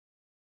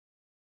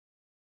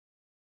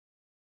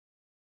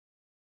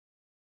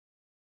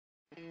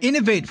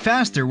Innovate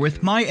faster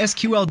with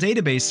MySQL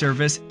Database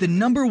Service, the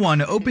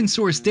 #1 open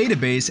source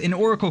database in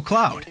Oracle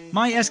Cloud.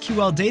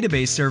 MySQL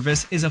Database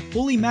Service is a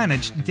fully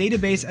managed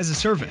database as a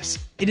service.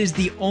 It is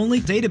the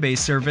only database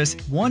service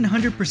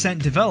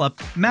 100%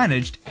 developed,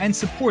 managed, and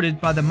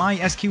supported by the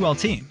MySQL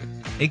team.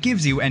 It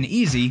gives you an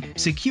easy,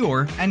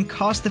 secure, and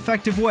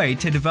cost-effective way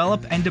to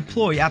develop and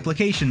deploy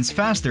applications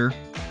faster.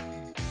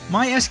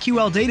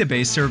 MySQL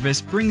Database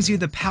Service brings you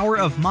the power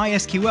of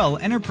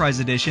MySQL Enterprise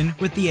Edition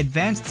with the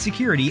advanced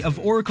security of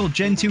Oracle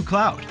Gen 2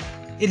 Cloud.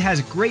 It has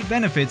great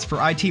benefits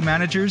for IT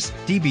managers,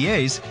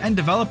 DBAs, and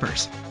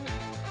developers.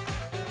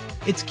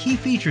 Its key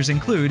features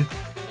include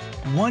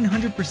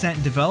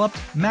 100% developed,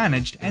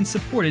 managed, and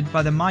supported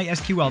by the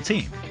MySQL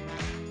team.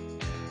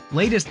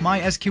 Latest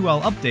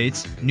MySQL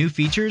updates, new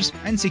features,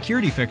 and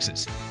security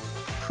fixes.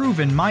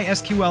 Proven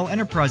MySQL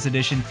Enterprise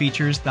Edition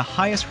features the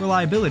highest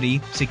reliability,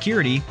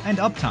 security, and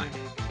uptime.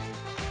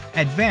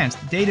 Advanced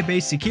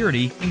database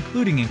security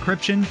including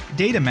encryption,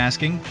 data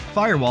masking,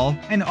 firewall,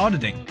 and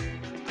auditing.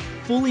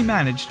 Fully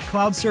managed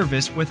cloud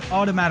service with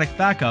automatic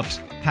backups,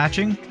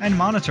 patching, and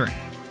monitoring.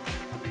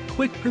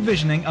 Quick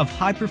provisioning of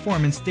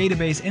high-performance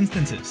database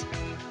instances.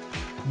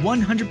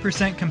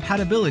 100%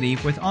 compatibility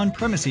with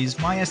on-premises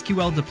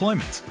MySQL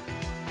deployments.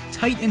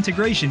 Tight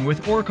integration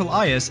with Oracle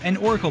IS and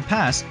Oracle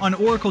PaaS on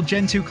Oracle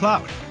Gen 2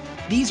 Cloud.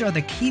 These are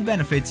the key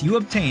benefits you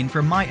obtain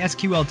from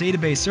MySQL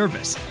Database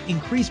Service.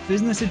 Increase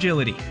business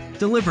agility.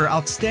 Deliver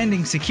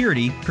outstanding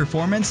security,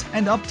 performance,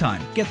 and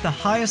uptime. Get the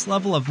highest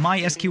level of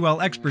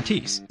MySQL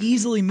expertise.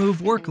 Easily move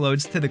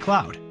workloads to the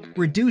cloud.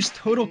 Reduce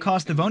total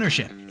cost of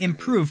ownership.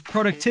 Improve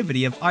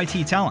productivity of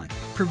IT talent.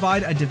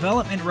 Provide a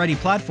development-ready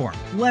platform.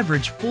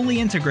 Leverage fully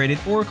integrated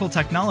Oracle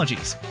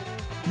technologies.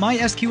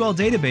 MySQL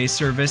Database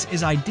Service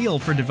is ideal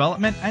for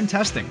development and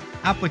testing,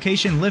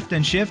 application lift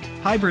and shift,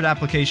 hybrid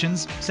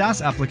applications,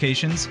 SaaS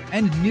applications,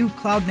 and new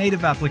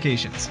cloud-native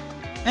applications.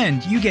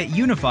 And you get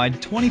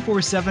unified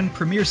 24/7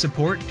 Premier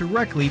support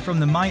directly from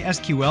the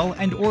MySQL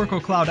and Oracle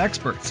Cloud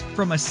experts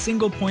from a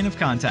single point of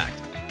contact.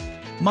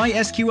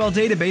 MySQL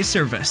Database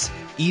Service.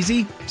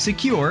 Easy,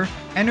 secure,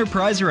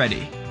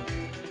 enterprise-ready.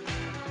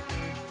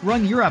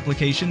 Run your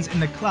applications in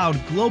the cloud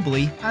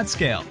globally at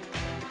scale.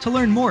 To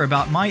learn more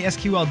about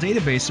MySQL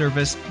Database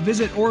Service,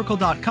 visit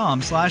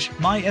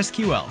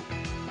oracle.com/mysql.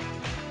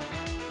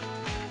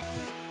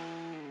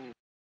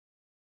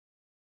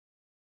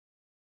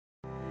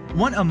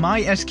 Want a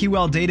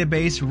MySQL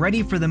database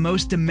ready for the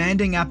most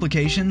demanding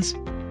applications?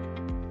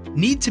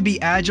 Need to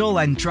be agile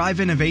and drive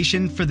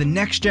innovation for the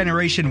next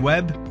generation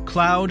web,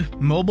 cloud,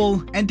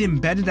 mobile, and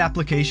embedded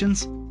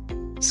applications?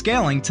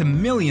 Scaling to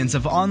millions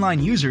of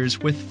online users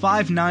with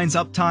 5 nines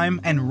uptime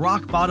and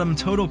rock-bottom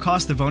total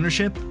cost of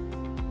ownership?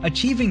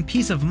 Achieving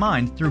peace of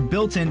mind through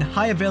built-in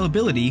high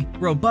availability,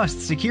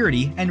 robust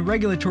security, and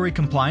regulatory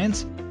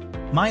compliance?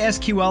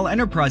 MySQL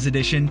Enterprise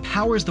Edition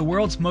powers the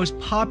world's most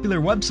popular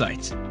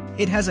websites.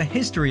 It has a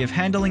history of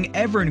handling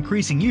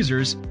ever-increasing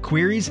users,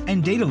 queries,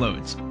 and data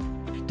loads.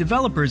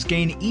 Developers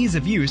gain ease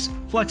of use,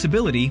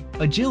 flexibility,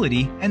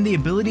 agility, and the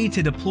ability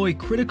to deploy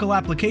critical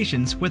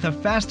applications with a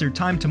faster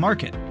time to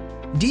market.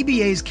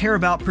 DBAs care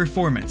about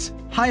performance,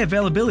 high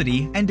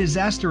availability, and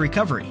disaster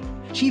recovery.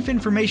 Chief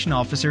Information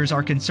Officers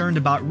are concerned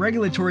about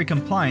regulatory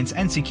compliance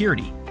and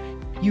security.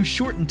 You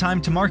shorten time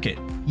to market,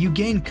 you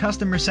gain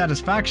customer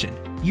satisfaction,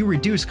 you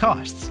reduce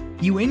costs,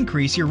 you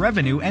increase your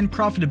revenue and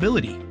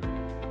profitability.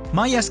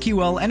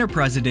 MySQL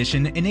Enterprise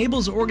Edition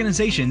enables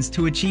organizations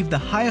to achieve the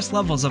highest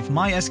levels of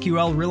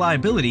MySQL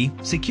reliability,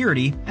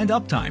 security, and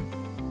uptime.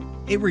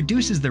 It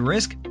reduces the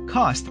risk,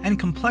 cost, and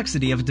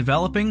complexity of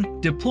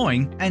developing,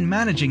 deploying, and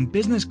managing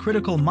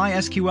business-critical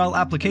MySQL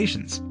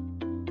applications.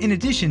 In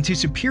addition to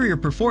superior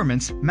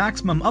performance,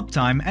 maximum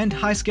uptime, and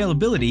high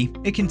scalability,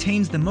 it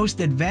contains the most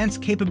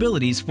advanced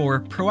capabilities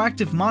for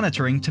proactive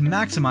monitoring to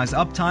maximize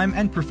uptime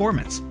and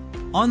performance,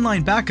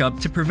 online backup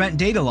to prevent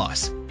data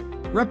loss,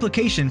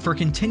 replication for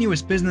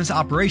continuous business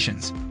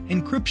operations,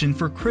 encryption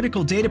for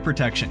critical data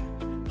protection,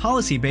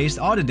 policy-based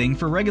auditing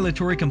for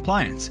regulatory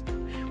compliance.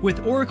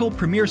 With Oracle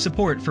Premier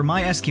support for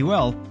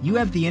MySQL, you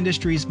have the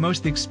industry's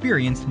most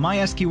experienced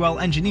MySQL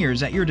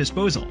engineers at your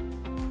disposal.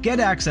 Get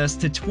access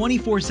to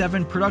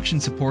 24/7 production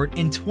support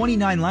in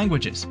 29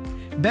 languages.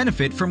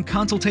 Benefit from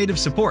consultative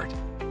support.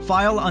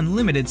 File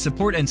unlimited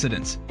support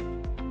incidents.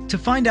 To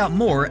find out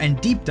more and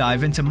deep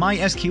dive into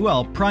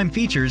MySQL Prime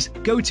features,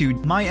 go to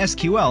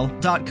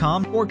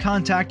mysql.com or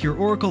contact your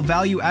Oracle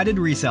value-added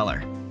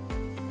reseller.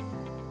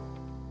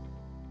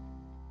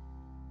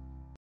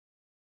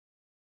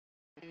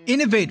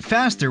 Innovate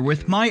faster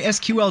with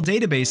MySQL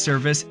Database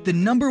Service, the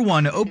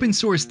 #1 open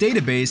source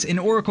database in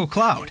Oracle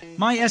Cloud.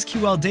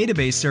 MySQL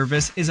Database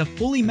Service is a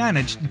fully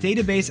managed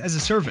database as a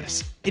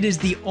service. It is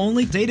the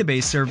only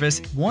database service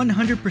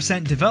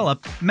 100%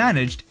 developed,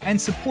 managed, and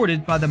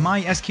supported by the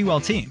MySQL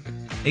team.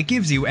 It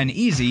gives you an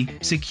easy,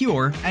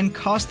 secure, and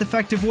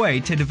cost-effective way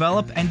to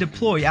develop and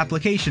deploy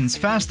applications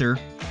faster.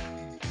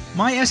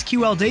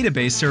 MySQL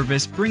Database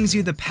Service brings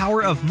you the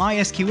power of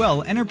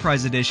MySQL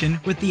Enterprise Edition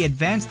with the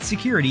advanced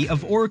security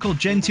of Oracle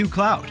Gen 2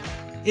 Cloud.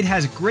 It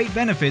has great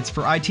benefits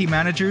for IT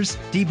managers,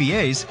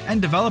 DBAs,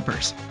 and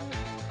developers.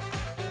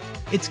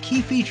 Its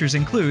key features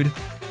include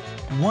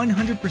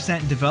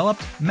 100%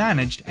 developed,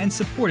 managed, and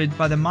supported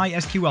by the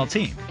MySQL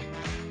team.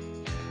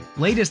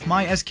 Latest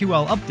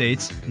MySQL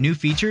updates, new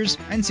features,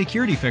 and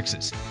security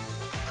fixes.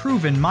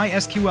 Proven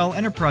MySQL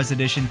Enterprise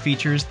Edition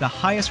features the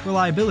highest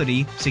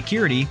reliability,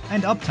 security,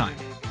 and uptime.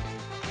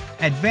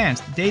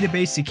 Advanced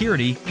database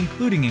security,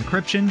 including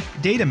encryption,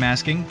 data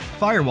masking,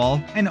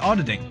 firewall, and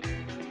auditing.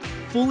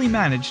 Fully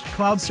managed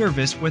cloud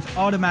service with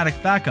automatic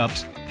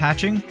backups,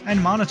 patching,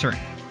 and monitoring.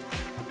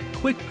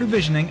 Quick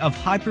provisioning of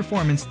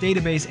high-performance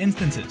database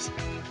instances.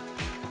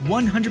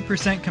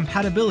 100%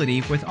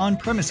 compatibility with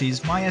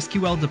on-premises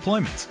MySQL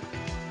deployments.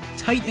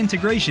 Tight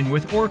integration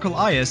with Oracle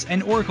IS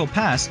and Oracle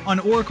PaaS on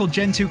Oracle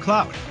Gen 2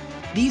 Cloud.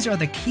 These are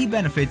the key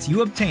benefits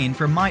you obtain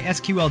from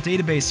MySQL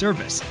database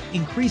service.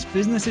 Increase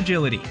business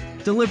agility.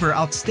 Deliver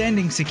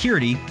outstanding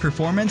security,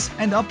 performance,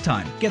 and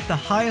uptime. Get the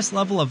highest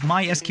level of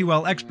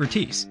MySQL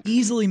expertise.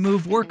 Easily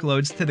move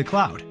workloads to the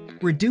cloud.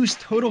 Reduce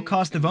total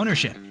cost of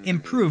ownership,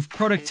 improve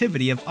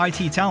productivity of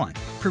IT talent,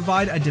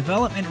 provide a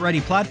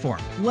development-ready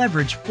platform,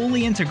 leverage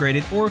fully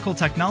integrated Oracle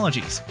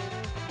technologies.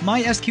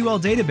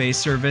 MySQL database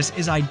service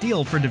is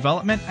ideal for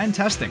development and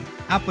testing,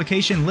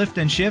 application lift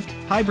and shift,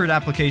 hybrid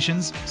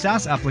applications,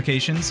 SaaS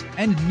applications,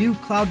 and new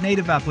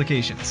cloud-native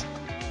applications.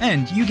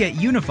 And you get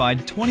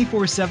unified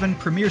 24/7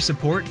 Premier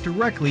support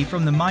directly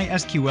from the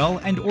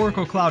MySQL and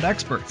Oracle Cloud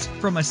experts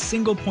from a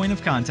single point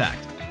of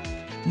contact.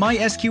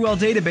 MySQL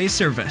database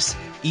service.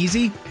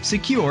 Easy,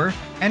 secure,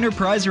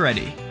 enterprise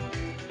ready.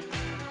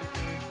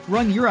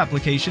 Run your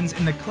applications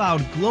in the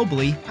cloud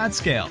globally at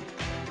scale.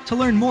 To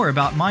learn more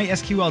about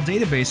MySQL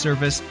database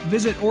service,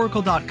 visit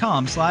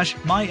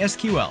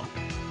oracle.com/mysql.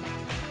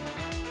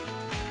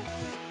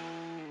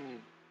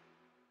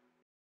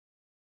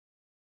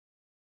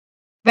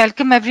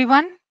 Welcome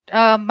everyone.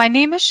 My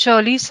name is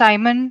Shirley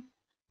Simon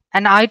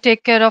and I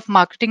take care of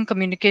marketing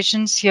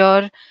communications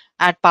here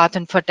at Path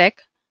Infotech.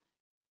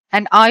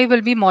 And I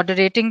will be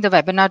moderating the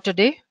webinar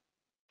today.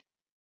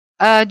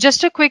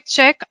 Just a quick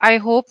check. I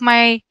hope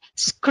my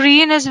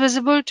screen is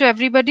visible to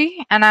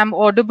everybody and I'm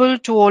audible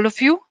to all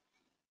of you.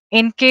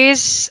 In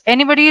case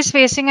anybody is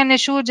facing an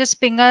issue,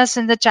 just ping us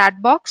in the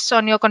chat box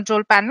on your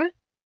control panel.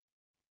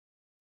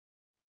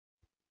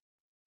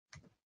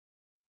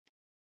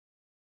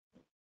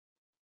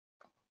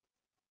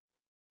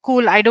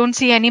 Cool. I don't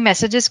see any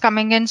messages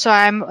coming in, so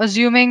I'm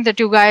assuming that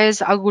you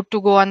guys are good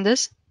to go on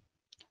this.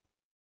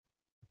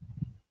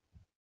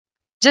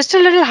 Just a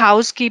little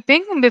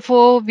housekeeping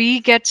before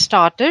we get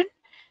started.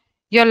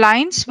 Your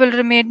lines will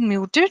remain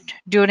muted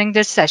during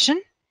this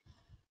session.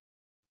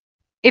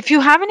 If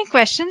you have any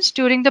questions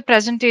during the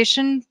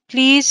presentation,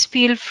 please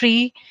feel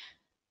free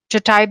to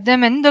type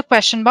them in the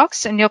question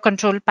box in your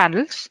control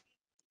panels.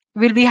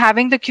 We'll be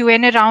having the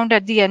Q&A round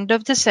at the end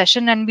of the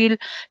session and we'll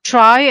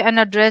try and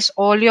address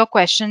all your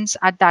questions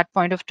at that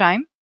point of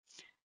time.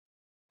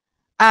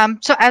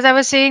 So as I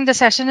was saying, the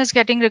session is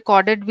getting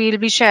recorded. We'll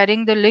be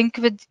sharing the link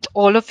with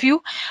all of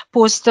you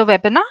post the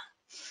webinar.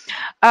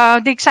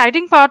 The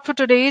exciting part for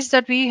today is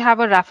that we have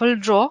a raffle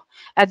draw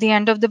at the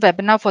end of the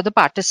webinar for the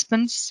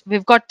participants.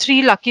 We've got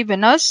 3 lucky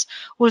winners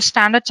who will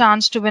stand a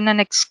chance to win an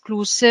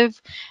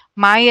exclusive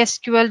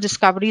MySQL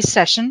discovery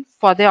session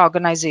for their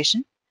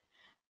organization.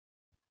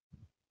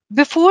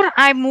 Before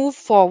I move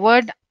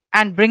forward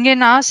and bring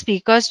in our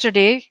speakers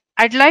today,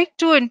 I'd like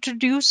to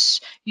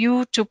introduce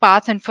you to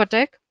Path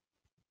Infotech.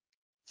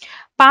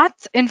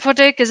 Path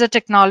Infotech is a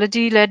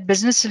technology-led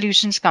business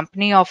solutions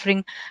company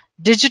offering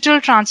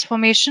digital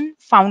transformation,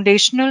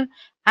 foundational,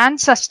 and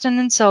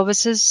sustenance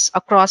services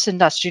across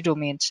industry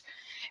domains.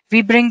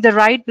 We bring the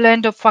right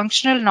blend of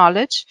functional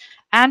knowledge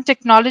and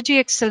technology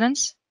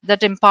excellence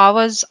that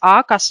empowers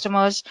our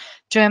customers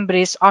to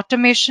embrace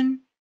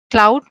automation,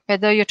 cloud,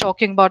 whether you're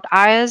talking about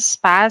IaaS,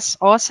 PaaS,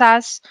 or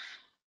SaaS,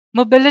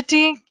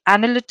 mobility,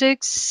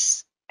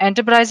 analytics,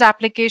 enterprise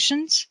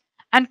applications,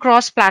 and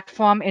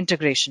cross-platform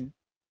integration.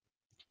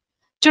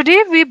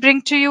 Today, we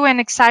bring to you an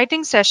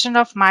exciting session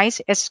of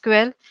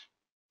MySQL.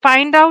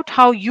 Find out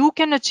how you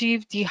can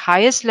achieve the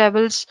highest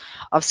levels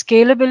of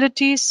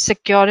scalability,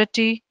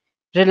 security,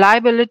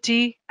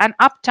 reliability, and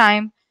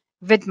uptime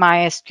with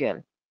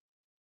MySQL.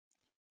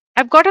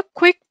 I've got a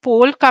quick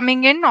poll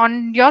coming in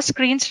on your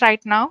screens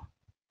right now.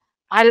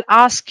 I'll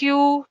ask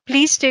you,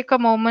 please take a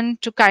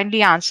moment to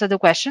kindly answer the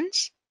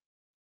questions.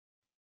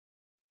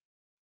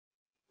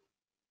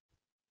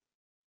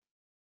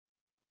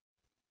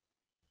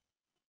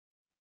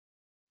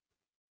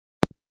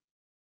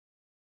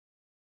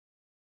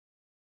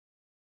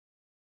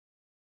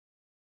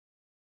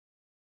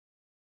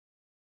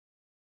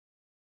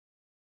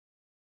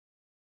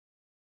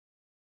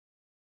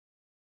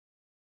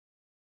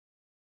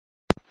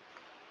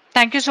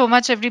 Thank you so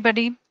much,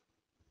 everybody.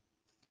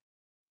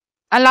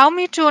 Allow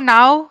me to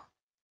now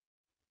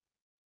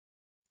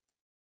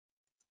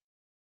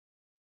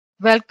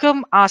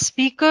welcome our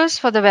speakers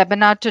for the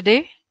webinar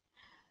today.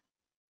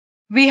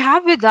 We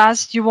have with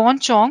us Yvonne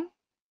Chong.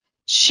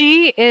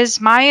 She is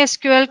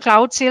MySQL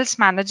Cloud Sales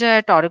Manager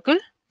at Oracle.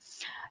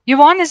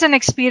 Yvonne is an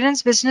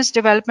experienced business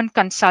development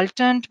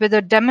consultant with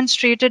a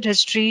demonstrated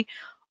history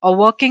of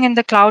working in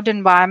the cloud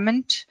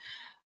environment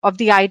of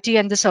the IT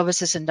and the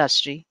services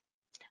industry.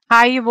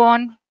 Hi,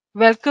 Yvonne.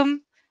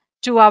 Welcome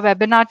to our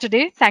webinar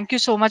today. Thank you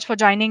so much for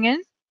joining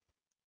in.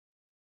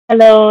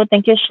 Hello,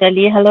 thank you,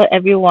 Shirley. Hello,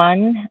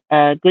 everyone.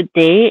 Good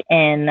day,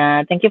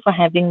 and thank you for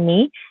having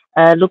me.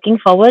 Looking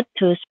forward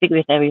to speak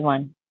with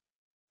everyone.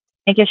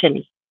 Thank you,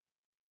 Shirley.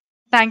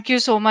 Thank you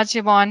so much,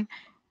 Yvonne.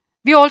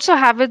 We also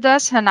have with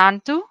us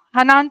Hanantu.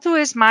 Hanantu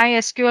is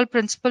MySQL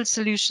Principal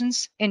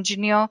Solutions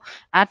Engineer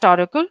at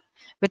Oracle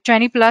with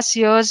 20 plus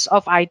years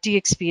of IT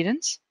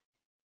experience.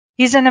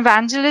 He's an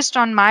evangelist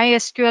on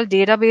MySQL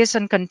database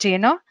and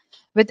container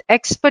with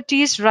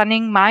expertise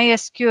running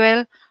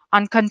MySQL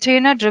on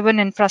container-driven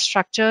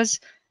infrastructures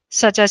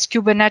such as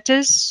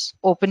Kubernetes,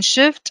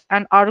 OpenShift,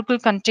 and Oracle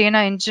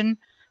Container Engine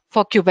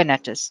for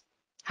Kubernetes.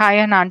 Hi,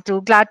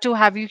 Anantu. Glad to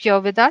have you here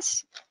with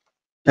us.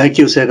 Thank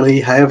you, Shirley.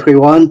 Hi,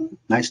 everyone.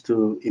 Nice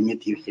to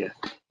meet you here.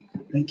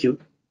 Thank you.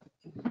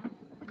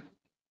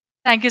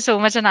 Thank you so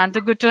much,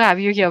 Anantu. Good to have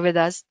you here with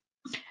us.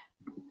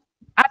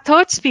 Our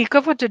third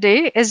speaker for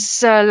today is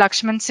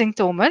Lakshman Singh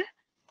Tomar.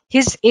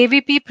 He's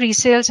AVP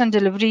Pre-Sales and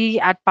Delivery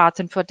at Path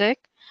Infotech.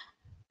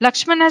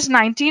 Lakshman has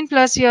 19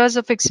 plus years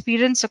of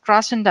experience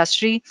across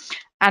industry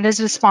and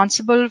is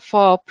responsible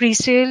for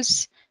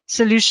pre-sales,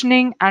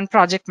 solutioning, and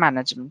project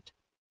management.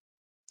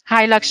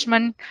 Hi,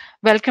 Lakshman.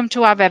 Welcome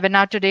to our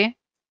webinar today.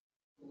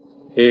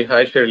 Hey,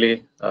 hi,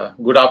 Shirley.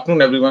 Good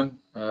afternoon, everyone.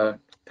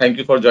 Thank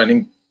you for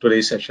joining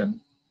today's session.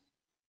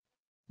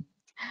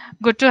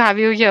 Good to have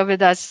you here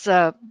with us,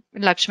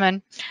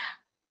 Lakshman.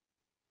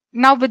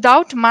 Now,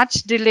 without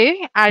much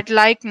delay, I'd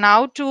like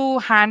now to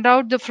hand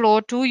out the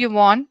floor to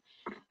Yvonne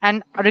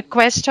and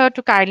request her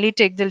to kindly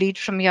take the lead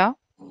from here.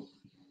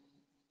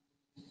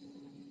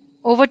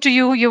 Over to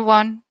you,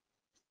 Yvonne.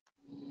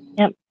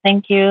 Yep,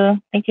 thank you.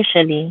 Thank you,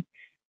 Shirley.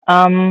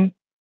 Hello,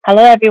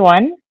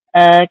 everyone.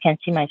 Can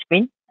see my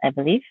screen, I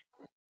believe.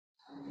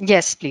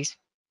 Yes, please.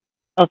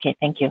 Okay,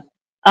 thank you.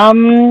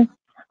 All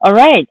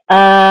right.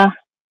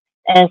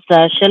 As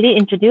Shirley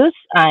introduced,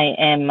 I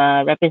am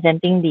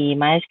representing the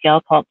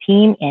MySQL Cloud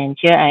team, and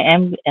here I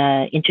am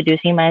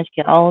introducing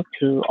MySQL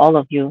to all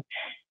of you.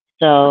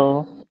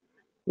 So,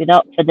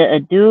 without further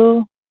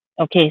ado,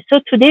 okay, so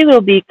today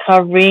we'll be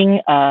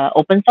covering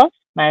open source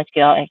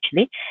MySQL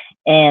actually,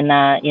 and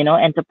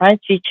enterprise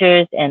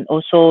features, and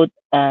also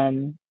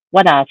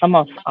what are some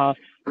of our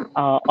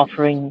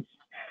offerings.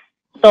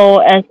 So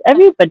as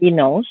everybody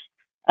knows,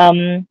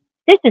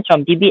 this is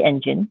from DB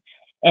Engine,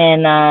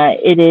 and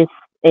it is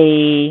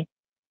a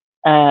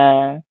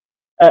uh,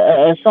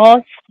 a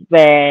source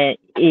where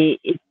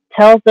it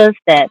tells us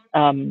that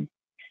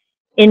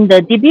in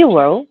the DB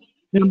world,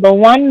 number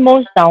one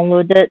most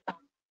downloaded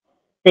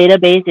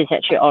database is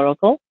actually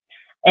Oracle.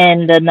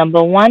 And the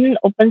number one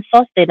open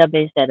source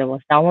database that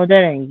was downloaded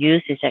and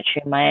used is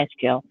actually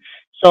MySQL.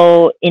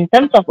 So in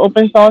terms of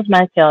open source,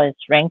 MySQL is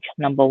ranked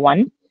number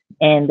one,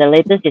 and the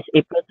latest is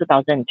April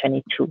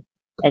 2022,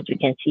 as you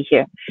can see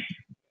here.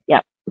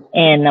 Yeah,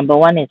 and number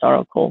one is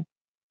Oracle.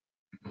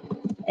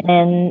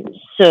 And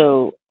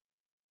so,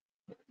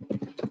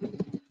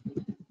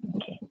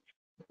 okay,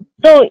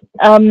 so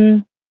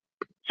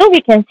so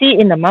we can see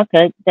in the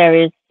market there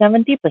is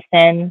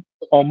 70%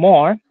 or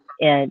more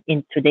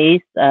in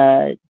today's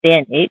day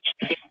and age.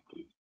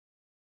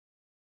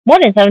 More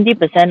than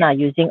 70% are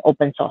using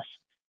open source.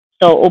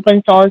 So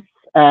open source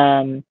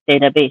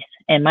database,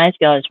 and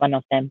MySQL is one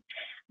of them.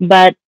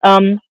 But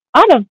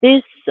out of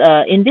this,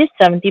 in this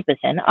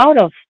 70%, out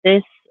of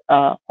this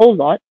whole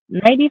lot,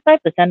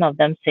 95% of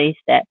them says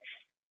that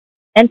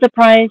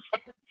enterprise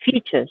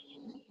features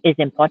is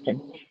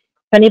important.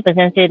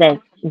 20% say that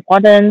it's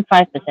important,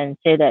 5%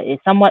 say that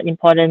it's somewhat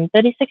important,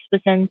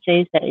 36%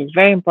 says that it's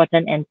very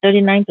important, and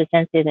 39%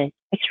 say that it's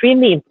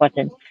extremely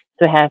important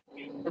to have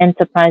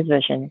enterprise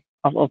version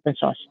of open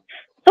source.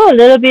 So a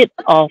little bit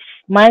of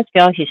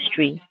MySQL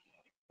history.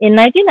 In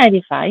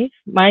 1995,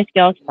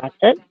 MySQL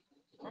started,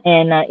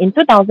 and in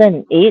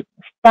 2008,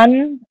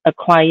 Sun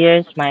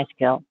acquires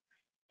MySQL.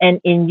 And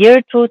in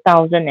year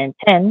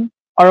 2010,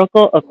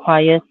 Oracle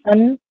acquires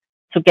Sun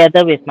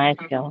together with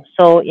MySQL.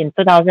 So in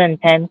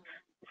 2010,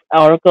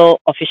 Oracle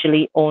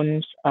officially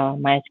owns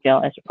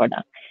MySQL as a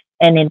product.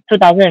 And in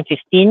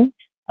 2015,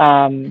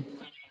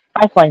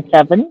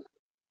 5.7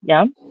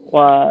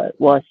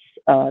 was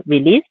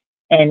released.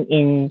 And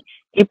in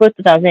April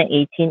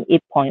 2018,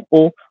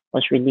 8.0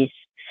 was released.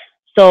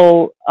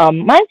 So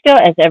MySQL,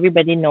 as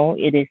everybody know,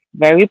 it is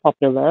very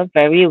popular,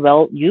 very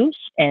well used,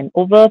 and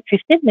over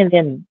 15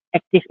 million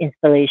active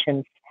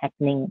installations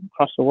happening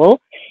across the world.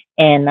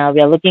 And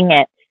we are looking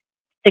at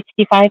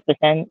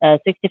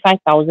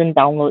 65,000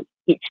 downloads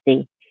each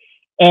day.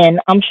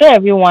 And I'm sure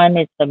everyone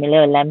is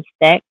familiar with LAMP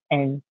stack,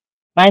 and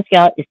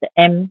MySQL is the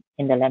M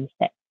in the LAMP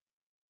stack.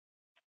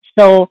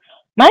 So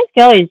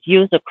MySQL is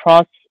used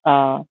across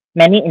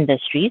many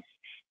industries,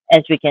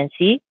 as we can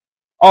see.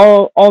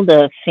 All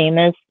the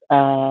famous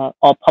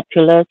or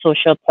popular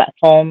social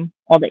platform,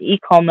 all the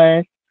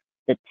e-commerce,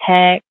 the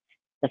tech,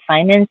 the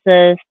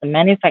finances, the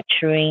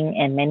manufacturing,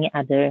 and many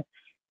other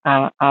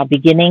are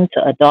beginning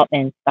to adopt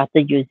and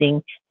started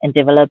using and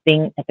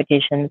developing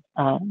applications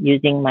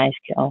using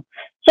MySQL.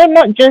 So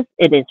not just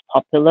it is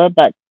popular,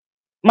 but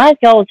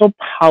MySQL also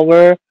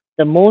power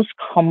the most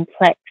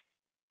complex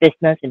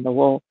business in the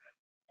world.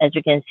 As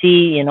you can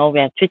see, we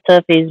have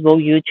Twitter, Facebook,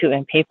 YouTube,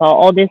 and PayPal.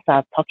 All these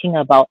are talking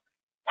about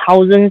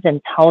thousands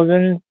and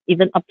thousands,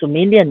 even up to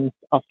millions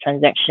of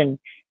transactions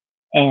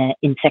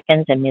in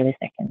seconds and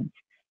milliseconds,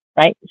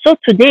 right? So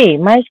today,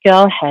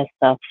 MySQL has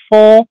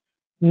four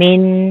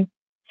main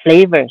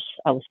flavors,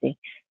 I would say.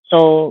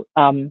 So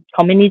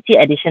community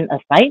edition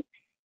aside,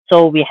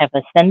 so we have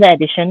a standard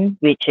edition,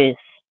 which is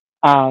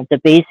the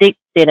basic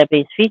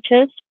database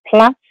features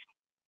plus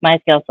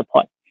MySQL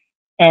support.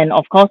 And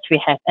of course,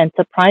 we have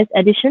enterprise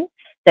edition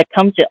that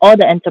comes with all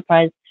the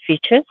enterprise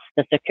features,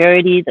 the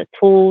security, the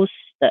tools,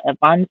 the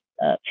advanced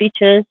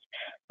features,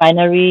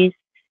 binaries,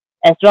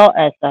 as well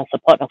as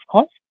support, of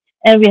course.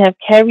 And we have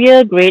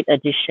carrier grade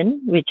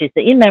edition, which is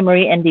the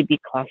in-memory NDB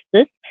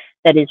clusters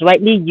that is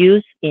widely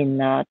used in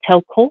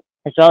telco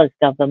as well as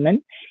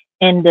government.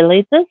 And the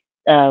latest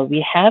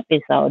we have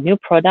is our new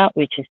product,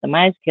 which is the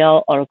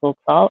MySQL Oracle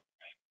Cloud.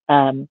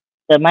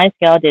 The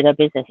MySQL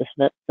database as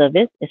a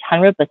service is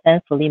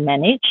 100% fully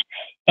managed,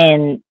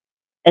 and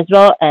as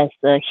well as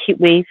the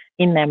HeatWave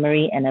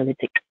in-memory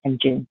analytics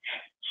engine.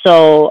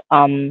 So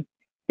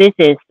this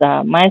is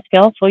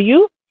MySQL for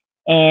you,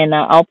 and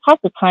I'll pass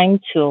the time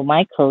to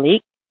my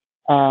colleague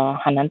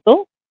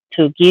Hananto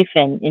to give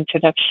an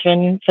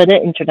further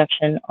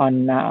introduction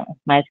on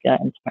MySQL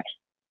Enterprise.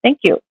 Thank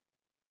you.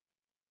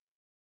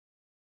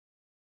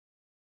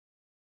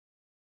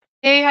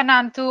 Hey,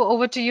 Hanantu,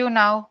 over to you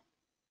now.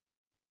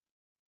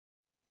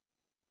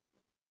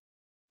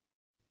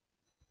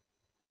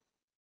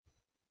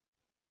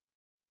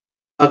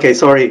 Okay,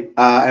 sorry,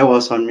 I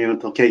was on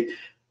mute. Okay,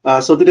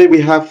 so today we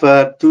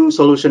have two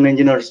solution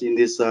engineers in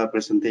these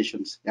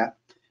presentations.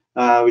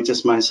 Yeah, which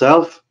is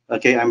myself.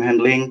 Okay, I'm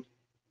handling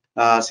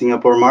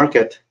Singapore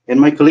market, and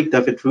my colleague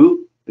David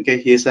Wu.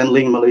 Okay, he is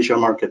handling Malaysia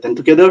market, and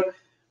together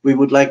we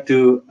would like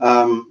to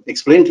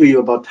explain to you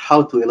about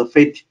how to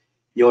elevate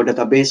your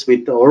database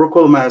with the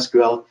Oracle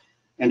MySQL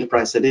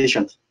Enterprise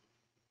Edition.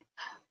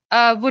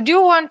 Would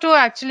you want to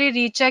actually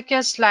recheck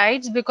your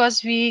slides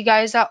because we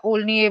guys are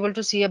only able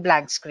to see a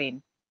blank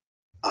screen?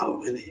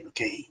 Oh, really?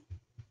 Okay.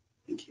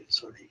 Thank you.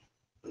 Sorry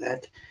for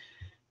that.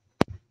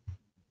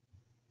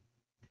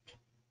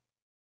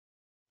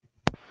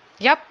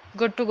 Yep,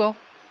 good to go.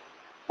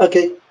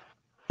 Okay.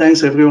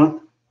 Thanks,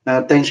 everyone.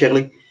 Thanks,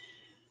 Shirley.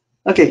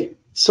 Okay,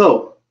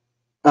 so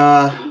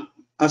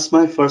as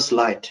my first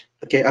slide,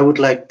 okay, I would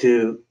like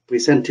to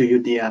present to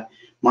you the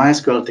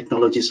MySQL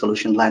technology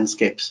solution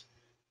landscapes.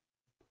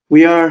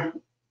 We are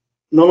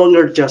no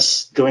longer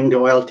just doing the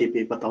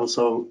OLTP, but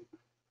also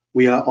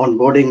we are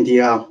onboarding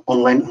the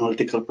online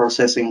analytical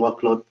processing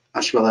workload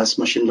as well as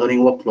machine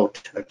learning workload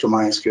to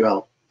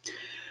MySQL.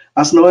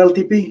 As an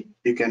OLTP,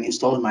 you can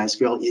install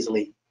MySQL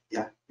easily.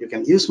 Yeah, you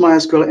can use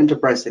MySQL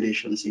Enterprise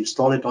Editions,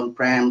 install it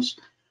on-prems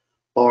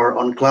or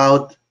on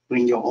cloud,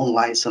 bring your own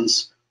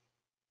license,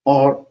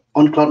 or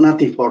on cloud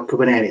native or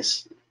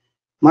Kubernetes.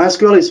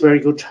 MySQL is very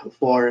good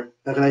for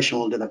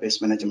relational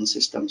database management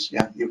systems.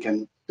 Yeah, you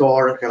can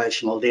store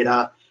relational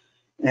data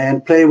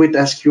and play with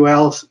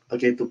SQL,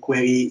 okay, to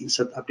query,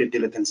 insert, update,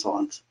 delete, and so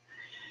on.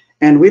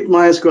 And with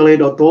MySQL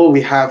 8.0,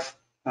 we have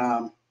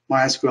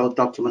MySQL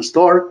document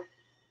store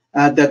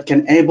that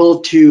can able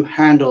to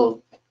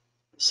handle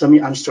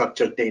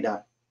semi-unstructured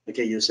data,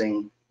 okay,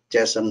 using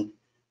JSON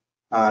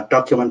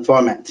document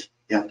format.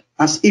 Yeah,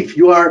 as if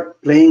you are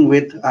playing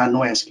with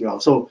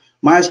NoSQL. So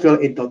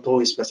MySQL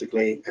 8.0 is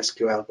basically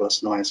SQL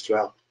plus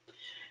NoSQL.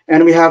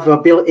 And we have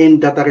built-in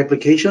data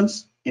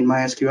replications in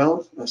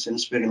MySQL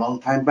since very long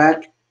time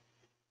back.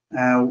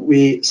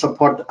 We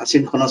support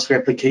asynchronous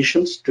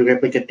replications to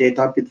replicate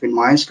data between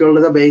MySQL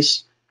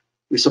database.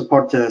 We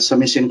support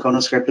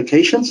semi-synchronous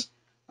replications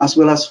as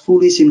well as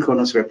fully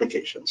synchronous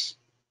replications.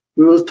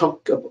 We will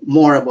talk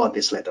more about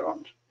this later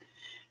on.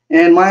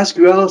 And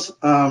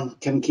MySQL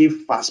can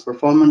give fast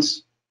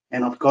performance,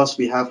 and of course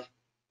we have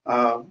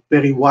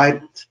very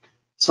wide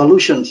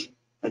solutions,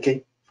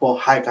 okay, for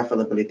high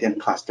availability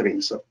and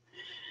clustering. So,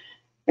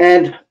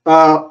 and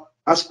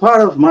as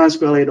part of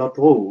MySQL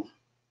 8.0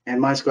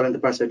 and MySQL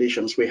Enterprise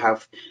Editions, we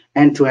have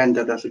end-to-end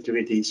data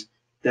securities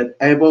that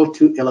are able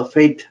to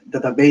elevate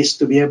database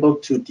to be able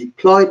to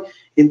deploy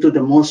into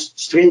the most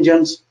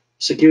stringent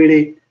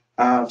security,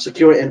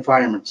 secure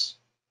environments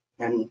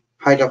and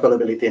high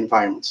availability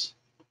environments.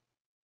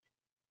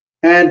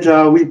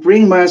 And we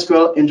bring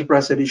MySQL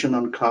Enterprise Edition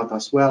on cloud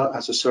as well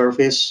as a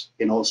service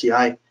in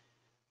OCI.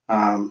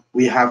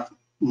 We have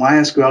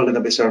MySQL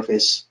database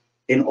service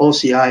in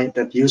OCI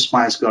that use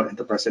MySQL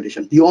Enterprise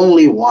Edition, the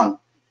only one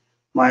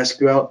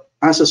MySQL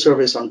as a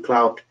service on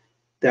cloud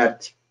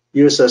that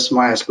uses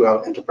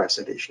MySQL Enterprise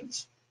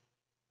Editions.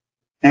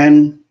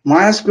 And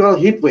MySQL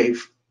HeatWave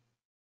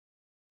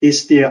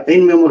is the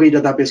in-memory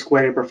database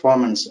query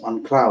performance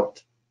on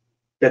cloud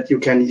that you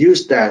can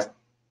use that.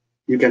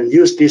 You can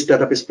use these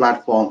database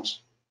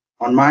platforms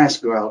on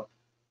MySQL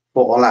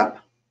for OLAP,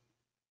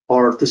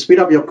 or to speed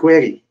up your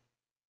query,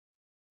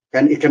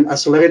 and it can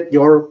accelerate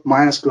your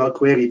MySQL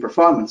query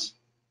performance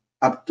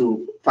up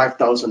to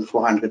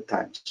 5,400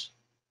 times.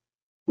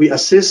 We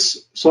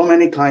assist so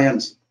many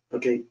clients,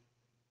 okay,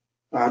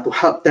 to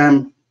help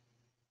them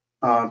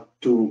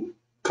to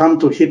come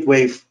to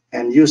HeatWave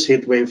and use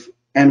HeatWave,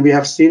 and we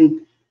have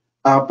seen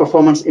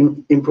performance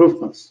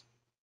improvements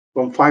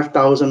from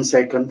 5,000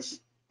 seconds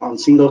on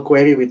single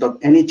query without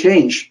any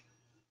change.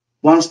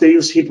 Once they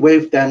use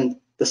HeatWave, then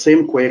the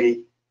same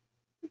query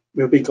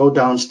will be go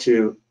down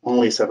to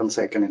only 7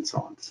 seconds and so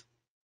on.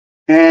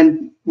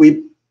 And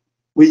we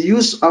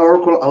use our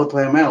Oracle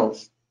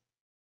AutoML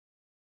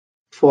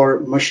for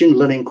machine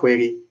learning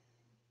query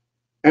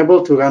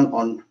able to run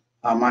on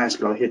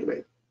MySQL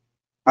HeatWave.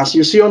 As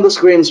you see on the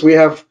screens, we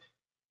have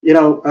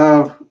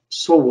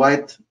so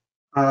wide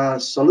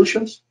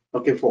solutions,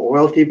 okay, for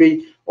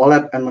OLTP,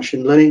 OLAP, and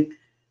machine learning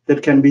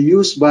that can be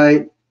used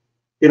by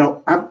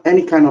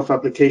any kind of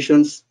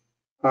applications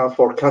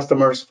for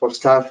customers, for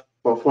staff,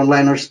 for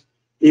frontliners,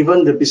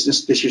 even the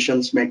business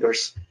decisions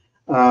makers,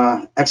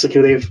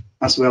 executive,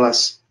 as well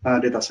as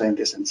data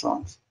scientists and so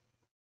on.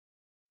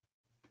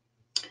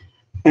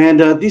 And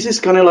this is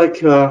kind of like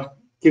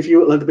give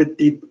you a little bit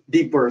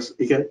deeper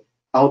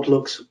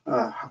outlooks.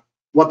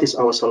 What is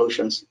our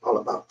solutions all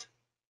about?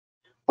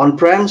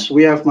 On-prems,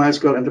 we have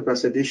MySQL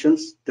Enterprise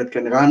Editions that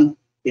can run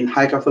in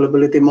high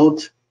availability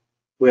mode.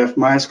 We have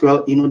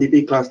MySQL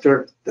InnoDB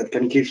cluster that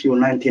can give you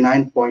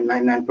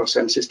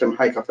 99.99% system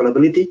high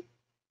availability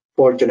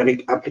for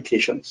generic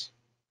applications.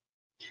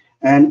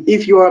 And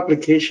if your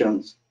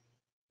applications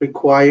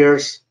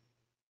requires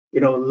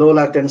low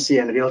latency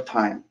and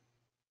real-time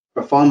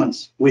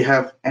performance, we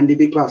have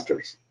NDB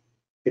clusters.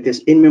 It is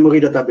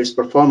in-memory database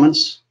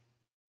performance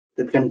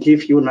that can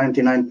give you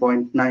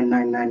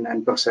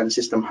 99.9999%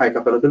 system high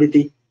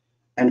availability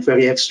and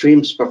very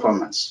extreme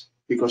performance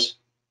because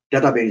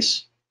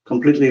database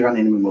completely run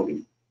in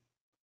memory.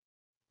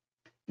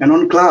 And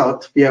on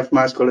cloud, we have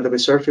MySQL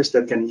Database Service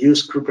that can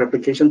use group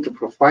replication to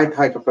provide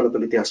high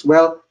availability as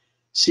well,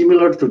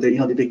 similar to the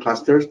InnoDB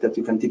clusters that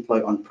you can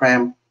deploy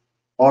on-prem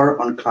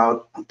or on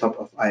cloud on top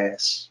of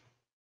IaaS.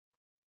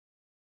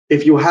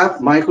 If you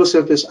have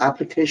microservice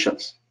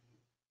applications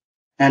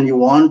and you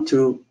want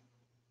to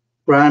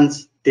run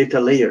data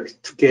layers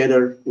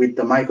together with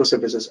the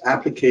microservices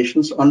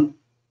applications on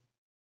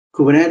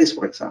Kubernetes,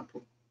 for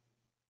example,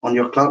 on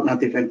your cloud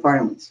native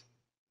environments,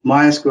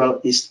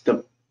 MySQL is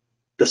the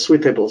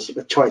suitable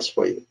choice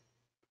for you.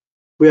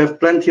 We have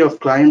plenty of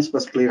clients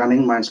basically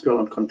running MySQL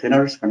on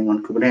containers, running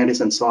on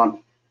Kubernetes and so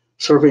on,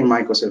 serving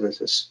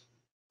microservices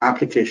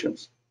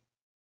applications.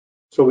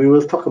 So we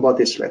will talk about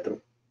this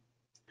later.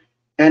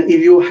 And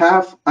if you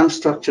have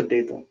unstructured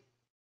data,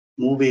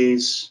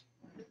 movies,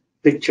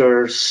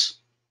 pictures,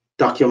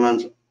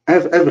 documents,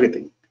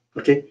 everything,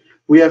 okay?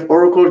 We have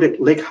Oracle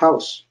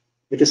Lakehouse.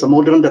 It is a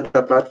modern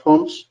data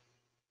platforms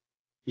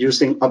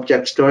using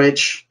object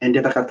storage and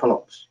data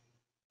catalogs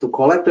to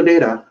collect the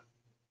data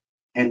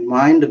and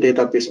mine the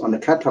database on the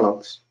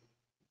catalogs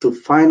to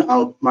find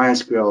out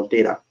MySQL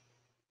data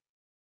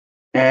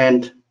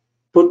and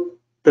put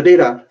the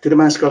data to the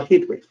MySQL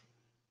HeatWave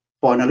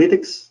for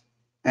analytics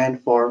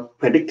and for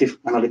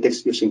predictive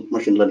analytics using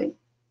machine learning.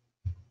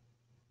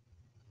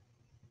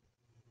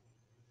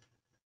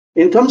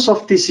 In terms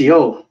of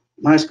TCO,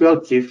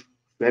 MySQL gives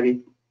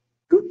very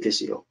good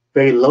TCO,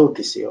 very low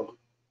TCO.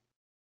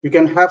 You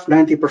can have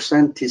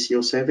 90%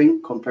 TCO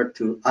saving compared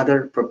to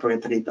other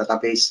proprietary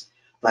database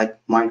like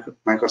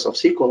Microsoft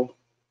SQL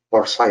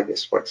or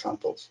Sybase, for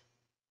example.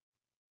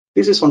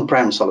 This is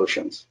on-prem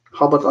solutions.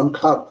 How about on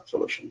cloud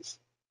solutions?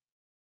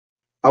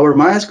 Our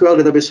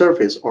MySQL Database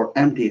Service, or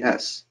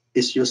MDS,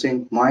 is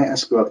using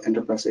MySQL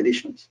Enterprise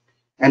Editions,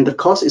 and the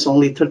cost is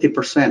only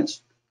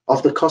 30%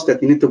 of the cost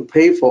that you need to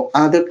pay for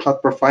other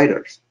cloud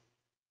providers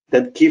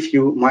that give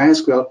you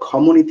MySQL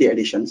Community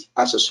Editions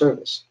as a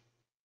service.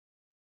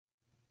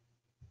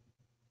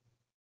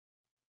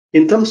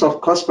 In terms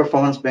of cost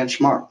performance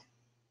benchmark,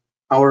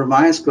 our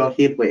MySQL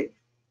HeatWave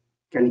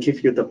can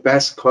give you the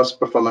best cost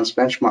performance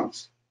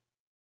benchmarks.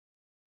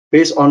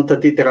 Based on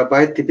 30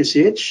 terabyte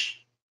TPCH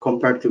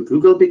compared to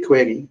Google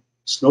BigQuery,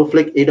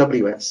 Snowflake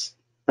AWS,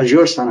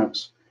 Azure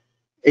Synapse,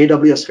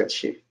 AWS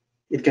Redshift,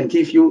 it can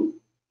give you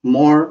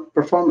more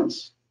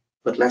performance,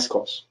 but less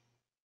cost.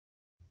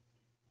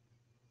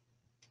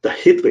 The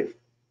HeatWave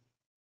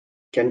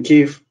can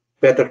give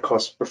better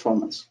cost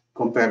performance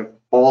compared to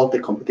all the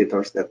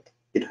competitors that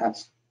it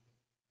has.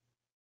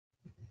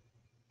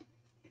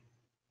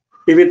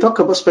 If we talk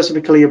about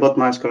specifically about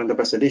MySQL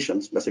Enterprise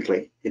Editions,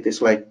 basically, it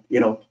is like,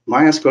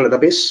 MySQL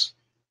database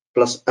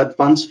plus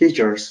advanced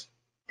features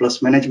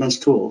plus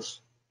management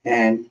tools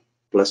and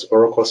plus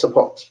Oracle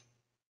support.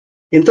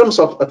 In terms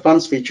of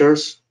advanced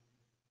features,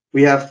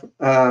 we have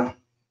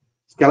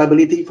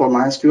scalability for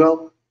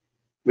MySQL.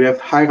 We have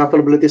high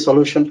availability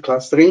solution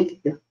clustering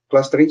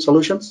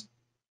solutions.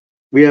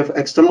 We have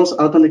external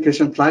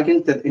authentication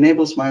plugin that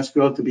enables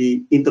MySQL to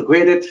be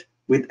integrated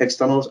with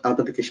external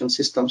authentication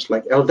systems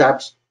like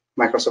LDAPs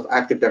Microsoft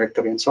Active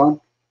Directory, and so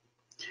on.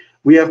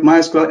 We have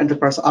MySQL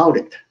Enterprise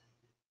Audit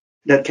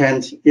that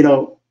can,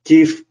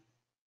 give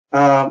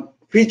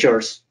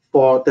features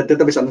for the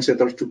database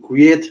administrator to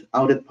create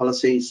audit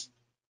policies,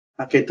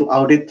 okay, to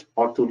audit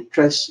or to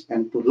trace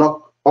and to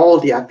log all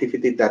the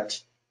activity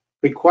that's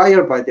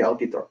required by the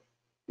auditor,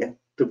 yeah,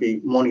 to be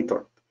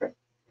monitored. Okay?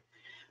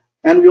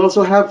 And we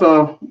also have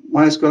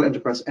MySQL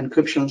Enterprise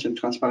encryptions and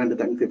transparent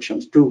data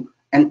encryptions to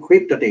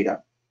encrypt the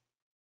data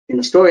in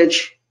the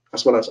storage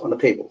as well as on the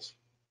tables.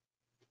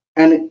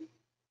 And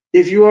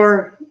if you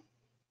are,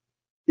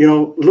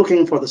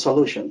 looking for the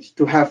solutions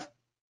to have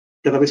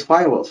database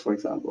firewalls, for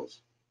example,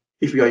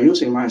 if you are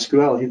using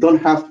MySQL, you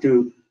don't have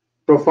to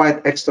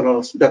provide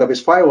external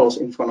database firewalls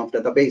in front of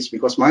database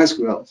because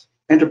MySQL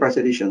Enterprise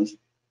Editions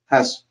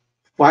has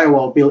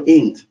firewall built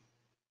in.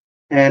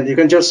 And you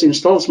can just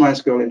install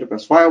MySQL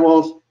Enterprise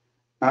Firewalls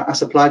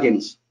as a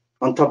plugins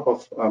on top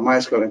of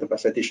MySQL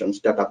Enterprise Editions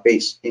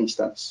database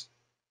instance.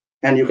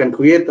 And you can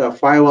create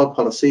firewall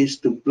policies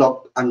to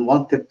block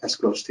unwanted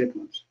SQL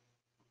statements.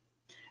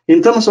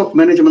 In terms of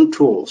management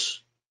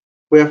tools,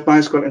 we have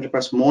MySQL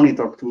Enterprise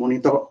Monitor to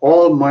monitor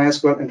all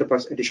MySQL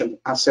Enterprise Edition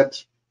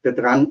assets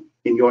that run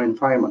in your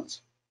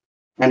environments.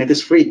 And it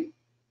is free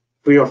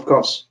of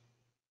cost.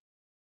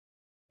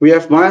 We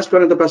have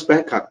MySQL Enterprise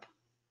Backup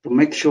to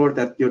make sure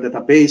that your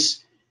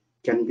database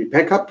can be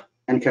backup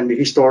and can be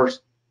restored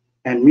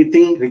and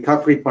meeting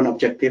recovery point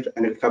objective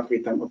and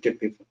recovery time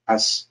objective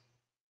as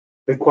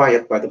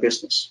required by the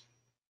business.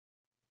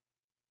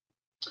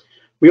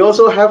 We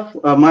also have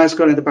a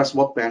MySQL Enterprise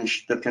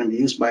Workbench that can be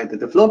used by the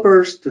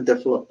developers to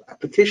develop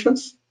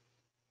applications,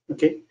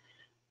 okay?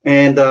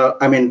 And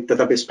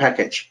database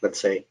package, let's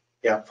say,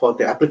 yeah, for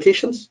the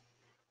applications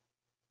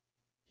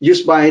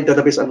used by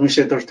database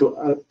administrators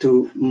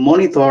to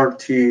monitor,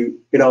 to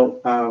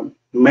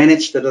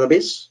manage the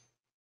database,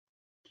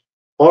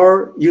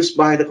 or used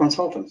by the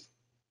consultants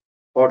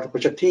or the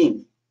project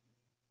team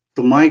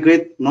to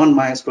migrate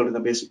non-MySQL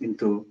database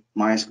into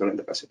MySQL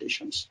Enterprise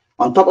Editions.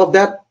 On top of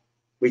that,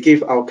 we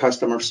give our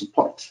customer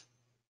support,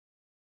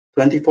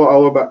 24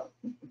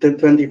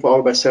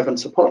 hour by 7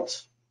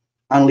 support,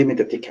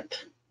 unlimited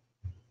ticket.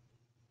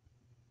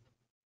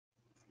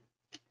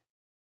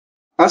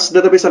 As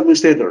database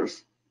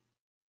administrators,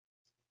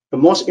 the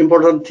most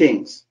important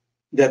things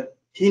that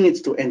he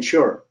needs to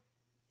ensure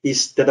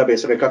is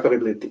database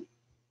recoverability.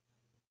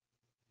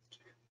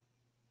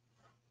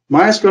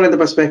 MySQL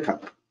Enterprise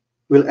Backup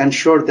will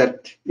ensure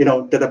that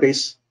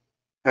database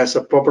has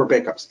a proper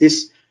backups.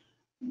 This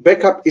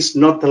backup is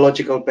not a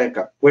logical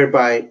backup,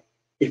 whereby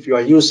if you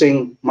are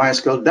using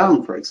MySQL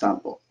dump, for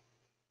example,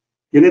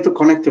 you need to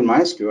connect to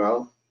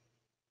MySQL,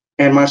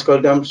 and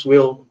MySQL dumps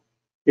will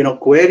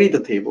query the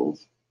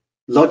tables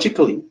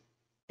logically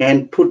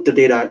and put the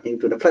data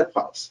into the flat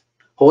files.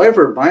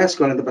 However,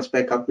 MySQL Enterprise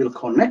Backup will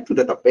connect to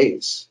the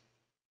database,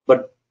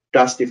 but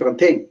does different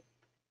thing.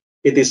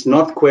 It is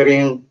not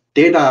querying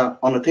data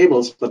on the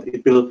tables, but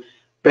it will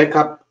back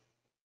up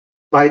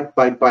byte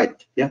by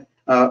byte. Yeah,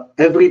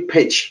 every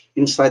page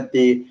inside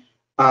the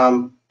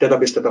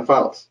database data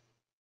files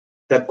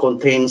that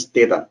contains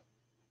data,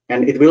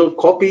 and it will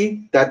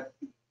copy that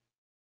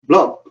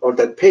block or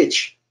that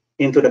page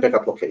into the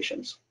backup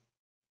locations.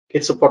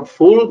 It supports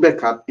full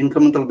backup,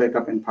 incremental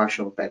backup, and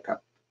partial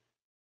backup,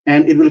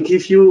 and it will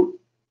give you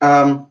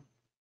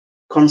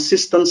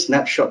consistent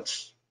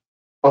snapshots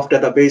of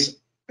database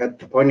at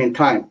the point in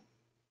time,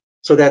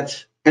 so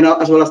that, and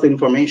as well as the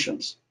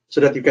informations, so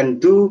that you can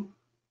do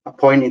a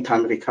point in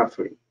time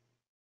recovery.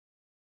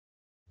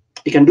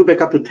 You can do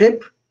backup to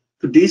tape,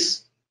 to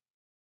disk,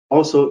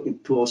 also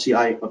to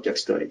OCI object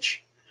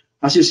storage.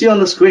 As you see on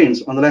the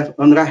screens on the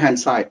right hand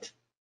side,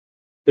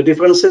 the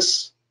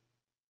differences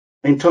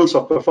in terms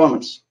of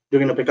performance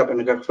during the backup and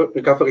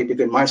recovery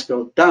between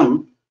MySQL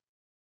dump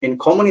in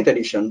Community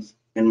Editions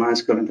and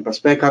MySQL Enterprise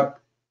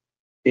Backup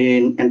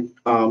in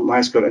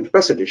MySQL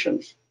Enterprise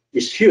Editions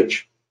is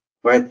huge,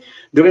 right?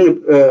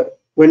 During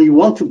when you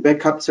want to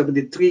back up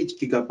 73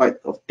 gigabytes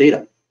of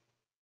data,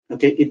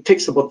 okay, it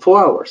takes about 4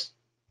 hours.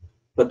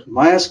 But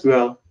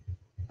MySQL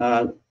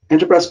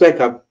Enterprise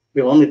Backup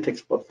will only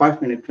take about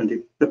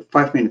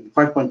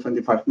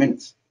 5.25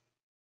 minutes.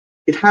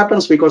 It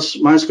happens because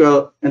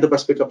MySQL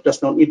Enterprise Backup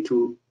does not need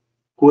to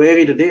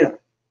query the data.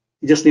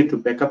 You just need to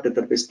back up the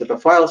database data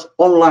files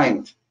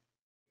online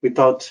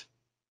without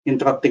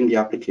interrupting the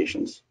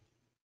applications.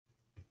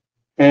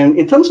 And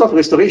in terms of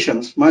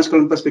restorations, MySQL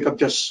Enterprise Backup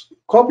just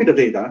copy the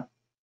data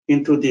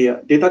into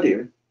the data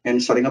there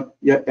and starting up,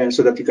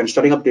 so that you can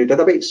starting up the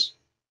database.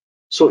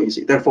 So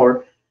easy.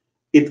 Therefore,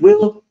 it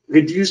will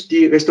reduce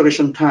the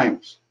restoration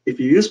times. If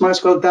you use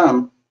MySQL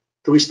dump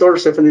to restore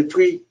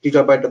 73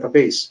 gigabyte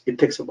database, it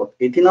takes about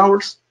 18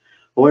 hours.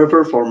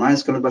 However, for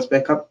MySQL Enterprise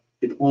Backup,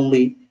 it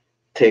only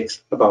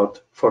takes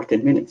about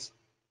 14 minutes.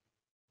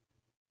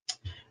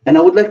 And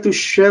I would like to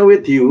share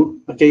with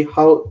you, okay,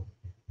 how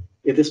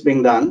it is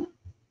being done.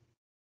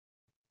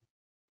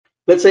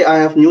 Let's say I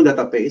have new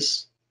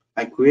database.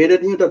 I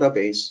created new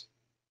database.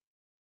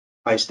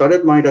 I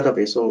started my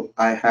database, so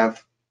I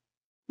have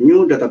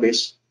new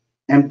database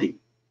empty.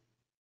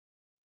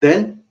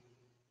 Then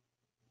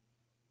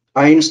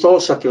I install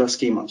circular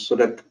schema so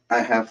that I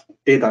have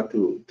data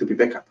to be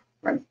backup,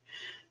 right?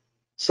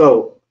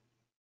 So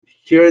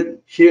here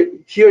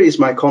is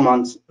my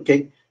commands,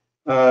 okay,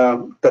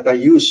 that I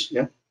use,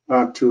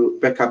 to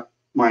backup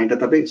my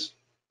database.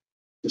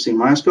 Using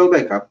MySQL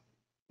backup,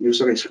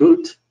 user is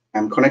root.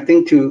 I'm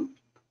connecting to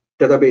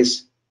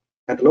database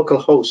at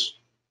localhost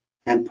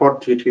and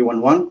port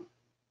 3311.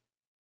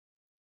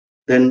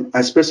 Then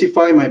I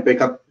specify my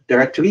backup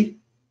directory,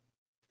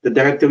 the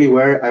directory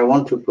where I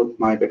want to put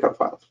my backup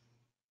files.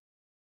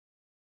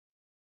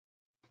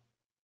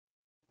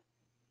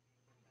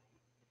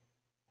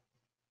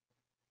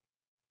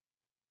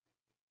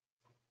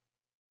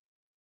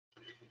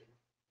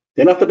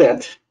 Then after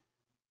that,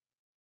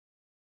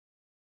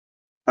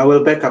 I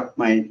will backup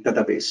my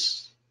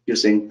database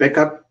using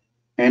backup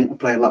and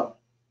apply log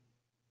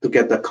to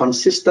get the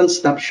consistent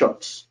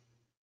snapshots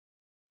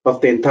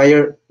of the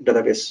entire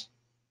database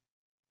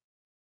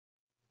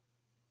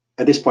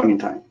at this point in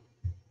time.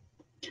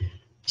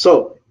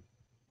 So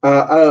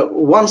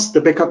once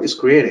the backup is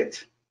created,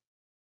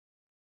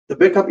 the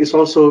backup is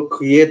also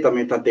create the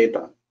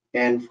metadata.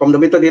 And from the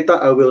metadata,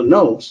 I will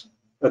know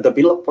the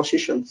bin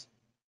positions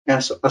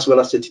as well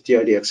as the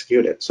TTID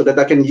executed, so that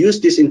I can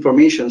use these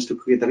informations to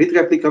create a read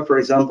replica, for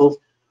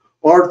example,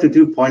 or to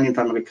do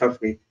point-in-time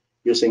recovery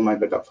using my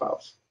backup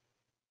files.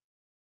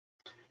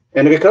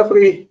 And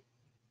recovery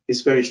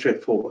is very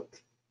straightforward.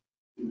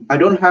 I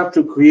don't have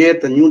to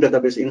create a new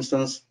database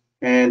instance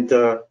and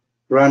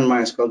run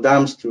MySQL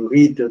dumps to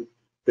read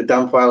the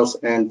dump files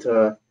and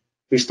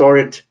restore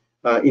it,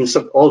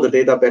 insert all the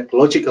data back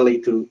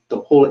logically to the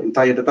whole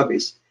entire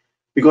database.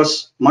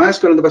 Because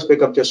MySQL database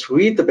backup just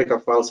read the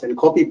backup files and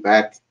copy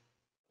back,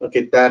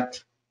 okay,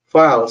 that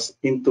files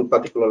into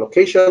particular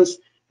locations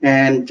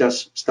and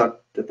just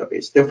start the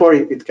database. Therefore,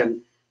 it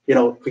can,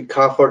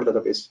 recover the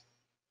database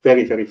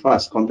very, very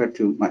fast compared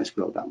to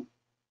MySQL dump.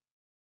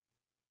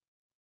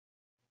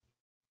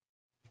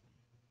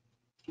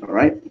 All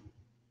right.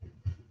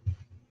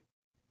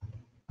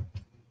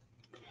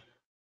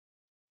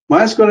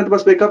 MySQL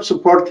database backup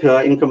support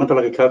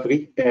incremental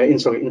recovery,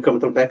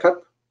 incremental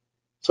backup,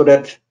 so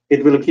that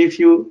it will give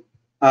you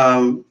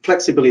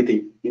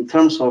flexibility in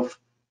terms of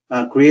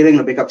creating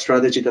a backup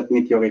strategy that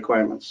meet your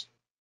requirements.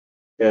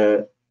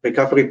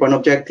 Recovery point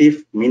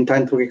objective, mean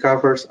time to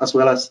recover, as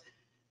well as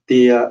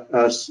the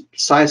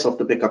size of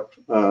the backup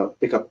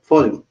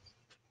volume.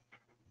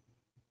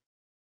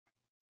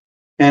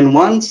 And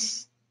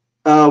once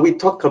we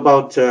talk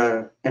about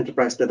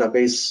enterprise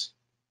database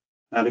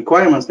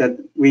requirements, that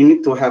we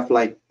need to have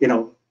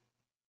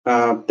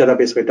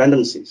database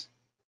redundancies.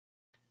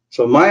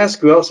 So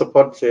MySQL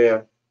supports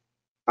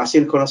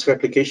asynchronous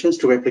replications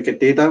to replicate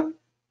data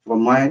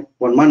from one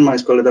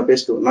MySQL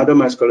database to another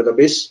MySQL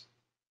database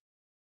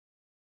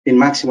in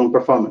maximum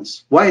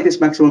performance. Why it is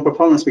maximum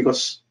performance?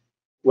 Because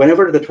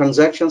whenever the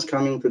transactions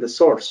coming to the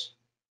source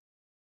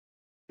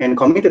and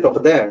committed over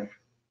there,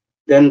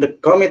 then the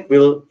commit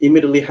will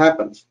immediately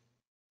happen.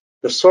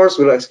 The source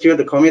will execute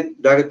the commit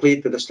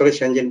directly to the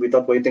storage engine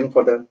without waiting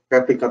for the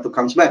replica to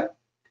come back.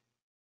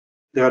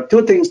 There are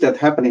two things that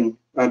happening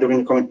during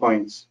the commit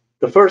points.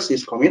 The first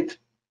is commit,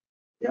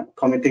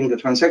 committing the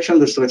transaction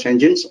to storage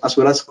engines, as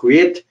well as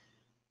create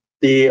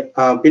the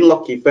bin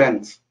log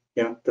events,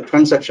 the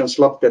transactions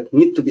log that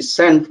need to be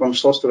sent from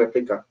source to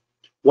replica.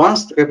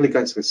 Once the replica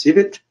is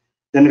received,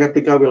 then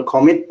replica will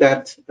commit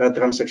that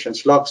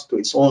transactions logs to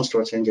its own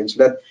storage engine, so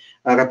that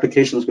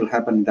replications will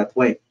happen in that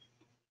way.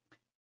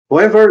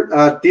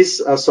 However,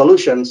 these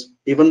solutions,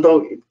 even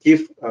though it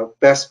give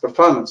best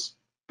performance,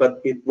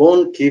 but it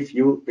won't give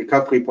you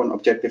recovery point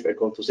objective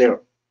equal to 0.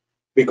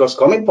 Because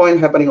commit point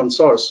happening on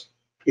source,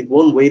 it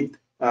won't wait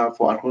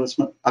for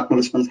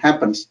acknowledgement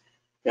happens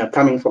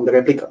coming from the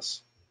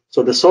replicas.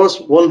 So the source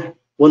won't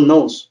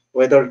knows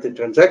whether the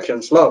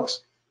transactions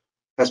logs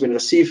has been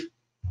received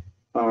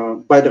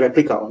by the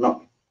replica or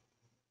not.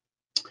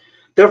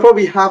 Therefore,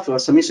 we have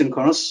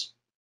semi-synchronous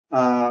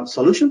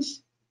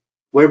solutions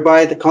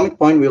whereby the commit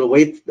point will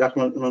wait the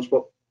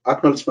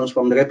acknowledgements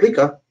from the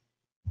replica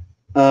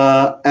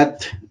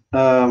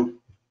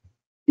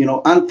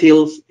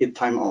until it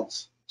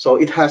timeouts. So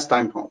it has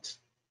timeouts.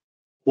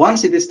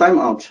 Once it is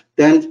timeout,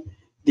 then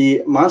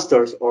the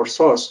masters or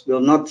source will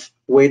not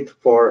wait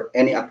for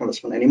any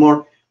acknowledgement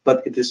anymore,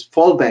 but it is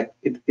fallback.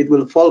 It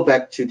will fall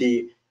back to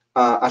the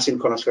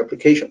asynchronous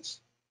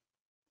replications.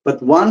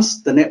 But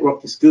once the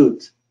network is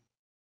good,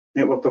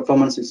 network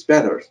performance is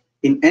better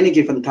in any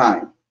given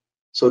time.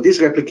 So these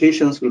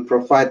replications will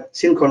provide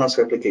synchronous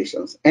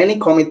replications. Any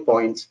commit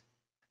points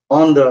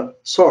on the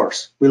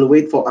source will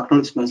wait for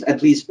acknowledgements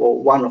at least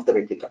for one of the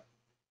replica,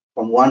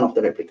 from one of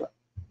the replica.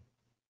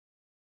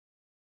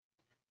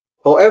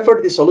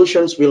 However, the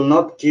solutions will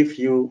not give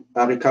you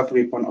a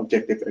recovery point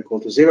objective equal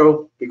to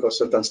 0 because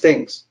certain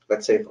things,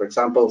 let's say, for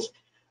example,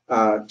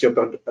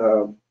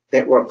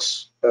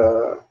 networks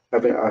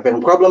having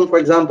a problem, for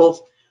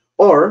example,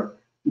 or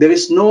there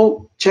is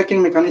no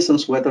checking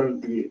mechanisms whether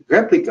the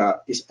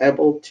replica is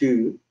able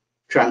to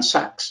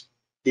transact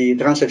the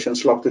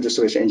transactions logged to the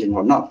storage engine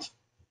or not.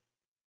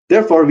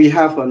 Therefore, we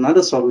have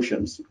another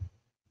solutions,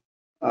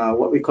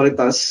 what we call it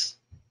as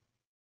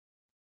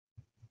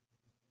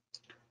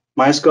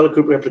MySQL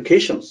group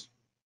replications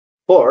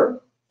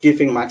for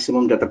giving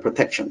maximum data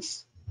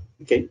protections,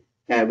 okay,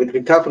 with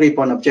recovery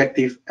upon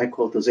objective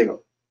equal to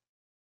 0.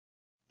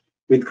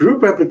 With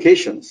group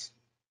replications,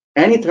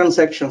 any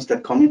transactions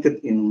that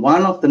committed in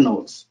one of the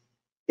nodes,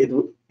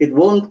 it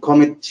won't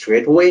commit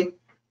straight away,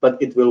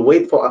 but it will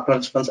wait for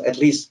acknowledgements at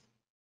least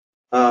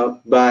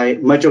by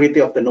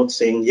majority of the nodes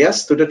saying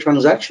yes to the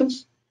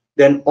transactions.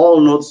 Then all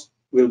nodes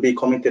will be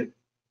committed,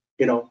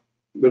 will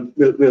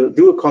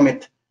do a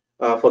commit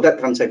for that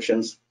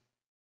transactions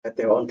at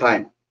their own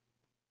time.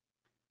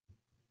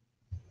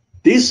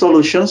 These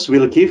solutions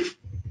will give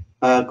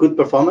good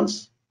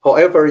performance.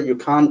 However, you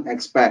can't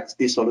expect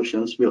these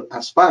solutions will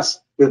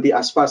be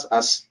as fast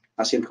as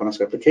asynchronous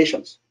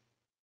replications,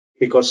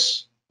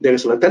 because there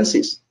is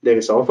latencies, there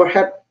is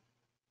overhead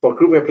for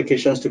group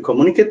replications to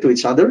communicate to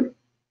each other,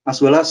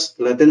 as well as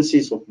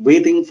latencies of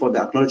waiting for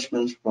the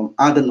acknowledgements from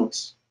other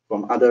nodes,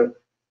 from other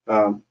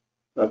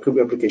group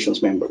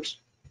replications members.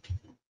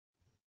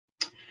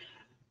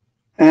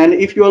 And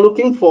if you are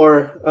looking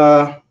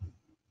for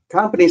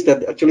companies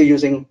that actually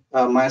using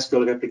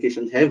MySQL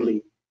replication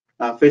heavily,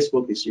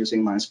 Facebook is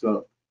using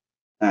MySQL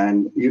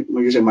and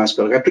using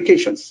MySQL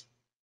replications.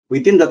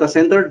 Within data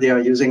center, they are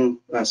using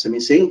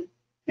semi-sync,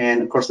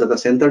 and across data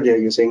center, they are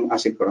using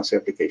asynchronous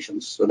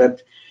replications. So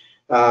that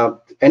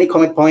any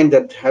commit point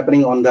that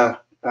happening on the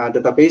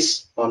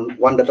database on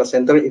one data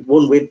center, it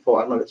won't wait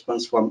for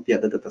acknowledgements from the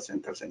other data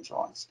centers and so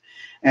on.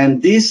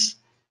 And this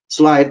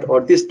slide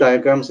or this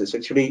diagrams is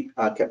actually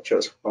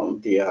captures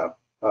from the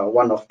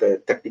one of the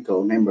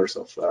technical members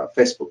of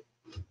Facebook.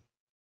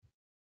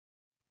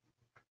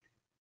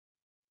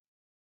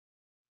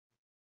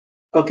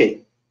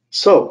 Okay,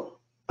 so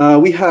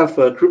we have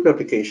group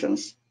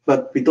applications,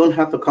 but we don't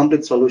have the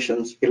complete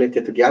solutions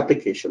related to the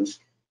applications.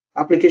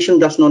 Application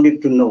does not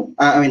need to know,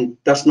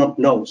 does not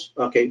know,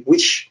 okay,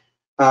 which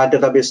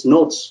database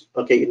nodes,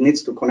 okay, it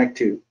needs to connect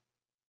to.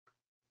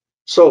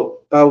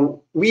 So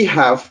we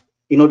have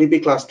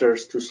InnoDB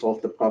clusters to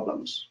solve the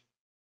problems.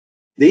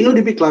 The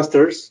InnoDB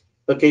clusters,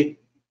 okay,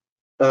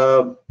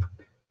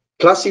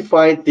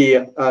 classify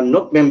the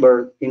node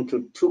member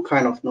into two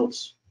kind of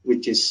nodes,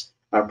 which is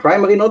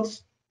primary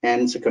nodes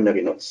and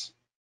secondary nodes.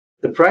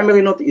 The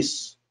primary node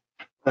is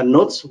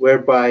nodes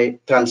whereby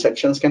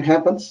transactions can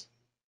happen,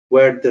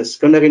 where the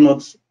secondary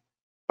nodes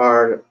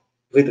are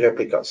read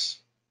replicas.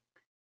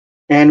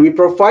 And we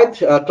provide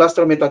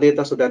cluster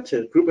metadata so that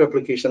group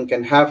replication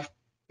can have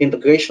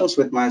integrations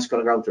with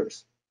MySQL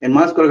routers. And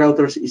MySQL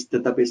routers is the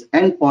database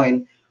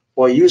endpoint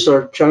for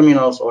user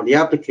terminals or the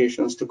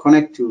applications to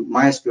connect to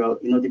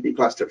MySQL InnoDB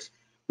clusters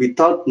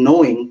without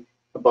knowing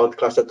about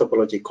cluster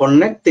topology.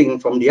 Connecting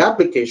from the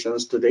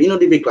applications to the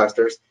InnoDB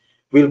clusters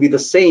will be the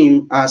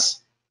same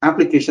as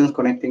applications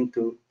connecting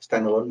to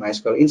standalone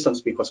MySQL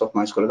instance because of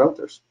MySQL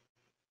routers.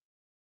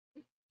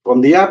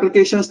 From the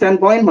application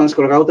standpoint,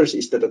 MySQL routers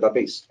is the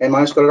database, and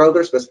MySQL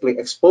routers basically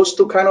expose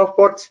two kind of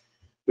ports,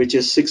 which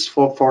is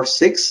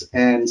 6446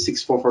 and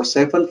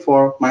 6447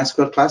 for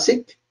MySQL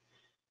Classic,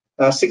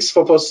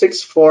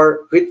 6446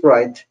 for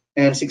read-write,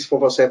 and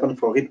 6447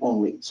 for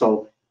read-only.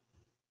 So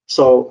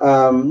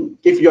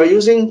if you are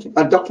using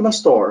a document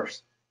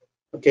stores,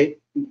 okay,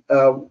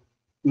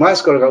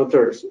 MySQL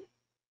routers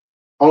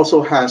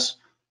also has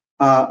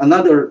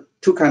another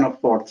two kind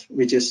of ports,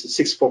 which is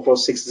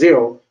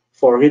 64460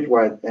 for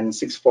read-write and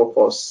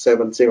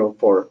 64470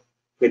 for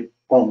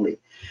read-only.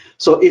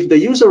 So if the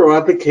user or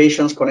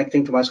applications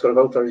connecting to MySQL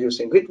router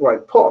using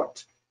read-write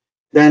port,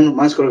 then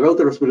MySQL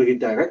routers will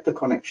redirect the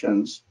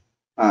connections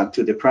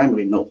to the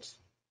primary nodes.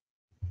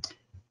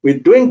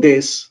 With doing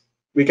this,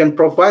 we can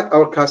provide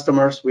our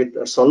customers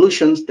with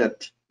solutions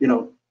that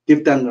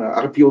give them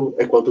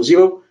RPO equal to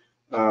 0,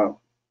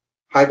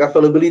 high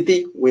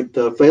availability with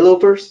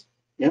failovers,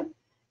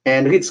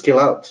 and read scale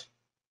out.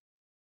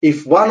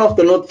 If one of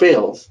the node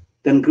fails,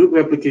 then group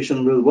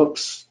replication will work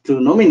to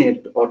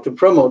nominate or to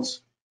promote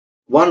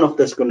one of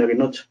the secondary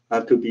nodes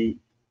to be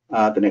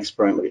the next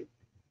primary.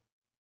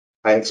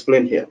 I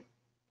explain here.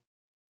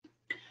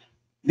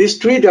 These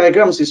three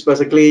diagrams is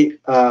basically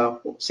a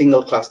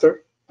single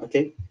cluster.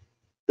 Okay,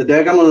 the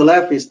diagram on the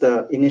left is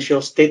the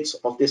initial states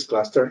of this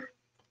cluster.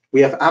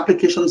 We have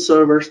application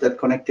servers that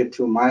connected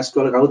to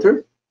MySQL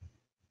router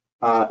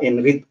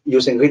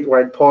using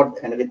read-write port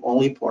and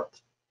read-only port.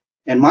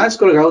 And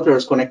MySQL router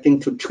is connecting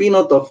to three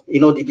nodes of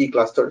InnoDB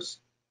clusters.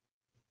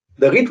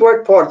 The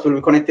read-write port will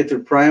be connected to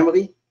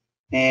primary,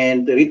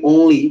 and the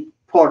read-only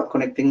port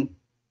connecting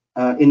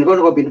in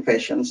round-robin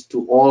fashions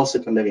to all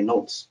secondary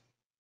nodes.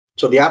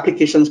 So the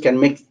applications can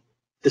make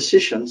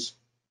decisions.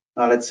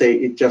 Let's say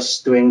it's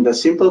just doing the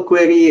simple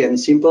query and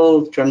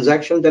simple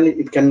transaction, then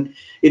it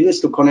needs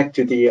to connect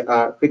to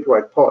the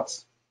read-write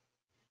ports.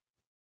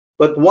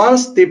 But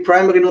once the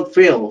primary node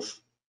fails,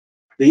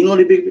 the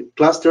InnoDB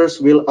clusters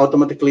will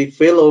automatically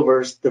fail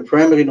over the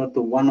primary node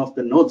to one of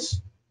the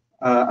nodes,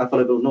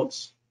 available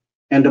nodes.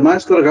 And the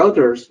MySQL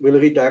routers will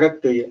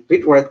redirect the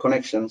read-write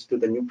connections to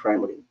the new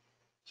primary.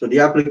 So the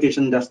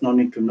application does not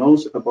need to know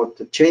about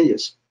the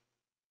changes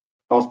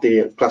of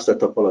the cluster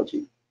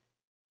topology.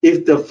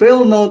 If the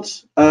failed node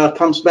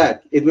comes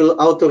back, it will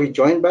auto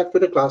rejoin back to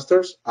the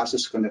clusters as a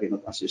secondary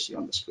node, as you see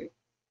on the screen.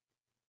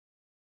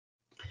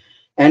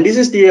 And this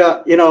is the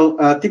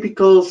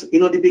typical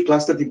InnoDB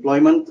cluster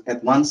deployment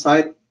at one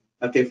side.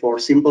 Okay, for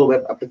simple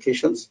web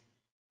applications,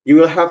 you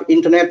will have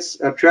internet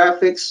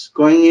traffics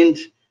going in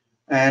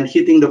and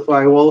hitting the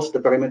firewalls, the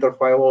perimeter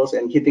firewalls,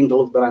 and hitting the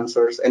load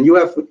balancers. And you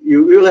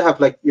will have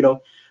like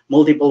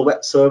multiple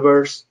web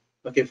servers,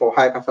 okay, for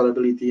high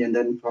availability. And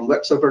then from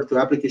web server to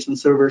application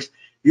servers,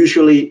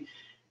 usually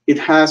it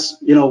has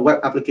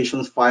web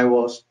applications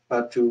firewalls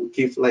to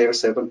give layer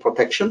 7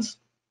 protections.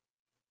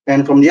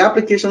 And from the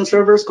application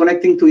servers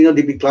connecting to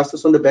InnoDB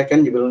clusters on the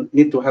backend, you will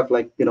need to have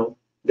like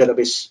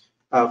database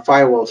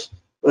firewalls.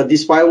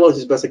 These firewalls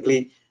is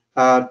basically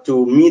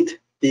to meet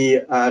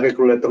the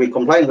regulatory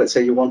compliance. Let's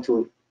say you want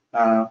to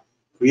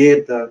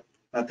create a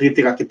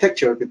 3-tier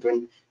architecture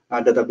between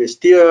database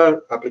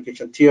tier,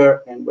 application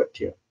tier, and web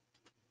tier.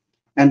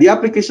 And the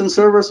application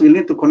servers will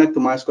need to connect to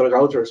MySQL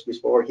routers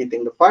before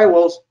hitting the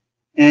firewalls,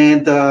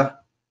 and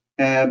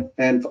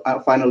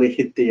finally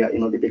hit the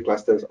InnoDB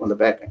clusters on the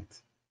backend.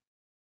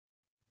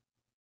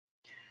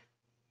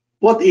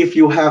 What if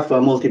you have a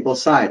multiple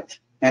site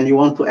and you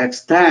want to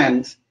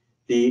extend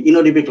the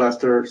InnoDB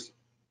clusters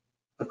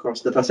across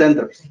data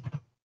centers?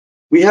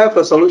 We have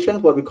a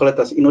solution, what we call it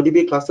as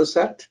InnoDB cluster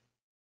set.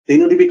 The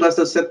InnoDB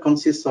cluster set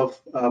consists of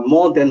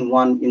more than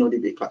one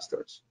InnoDB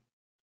clusters.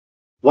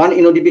 One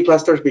InnoDB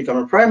clusters become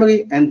a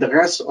primary, and the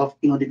rest of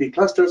InnoDB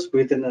clusters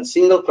within a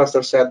single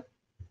cluster set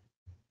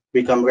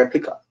become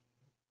replica.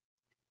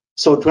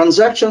 So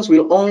transactions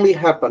will only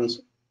happen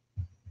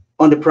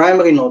on the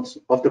primary nodes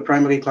of the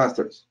primary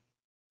clusters,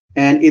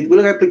 and it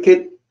will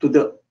replicate to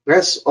the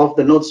rest of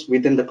the nodes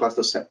within the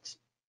cluster sets.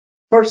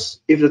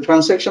 First, if the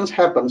transactions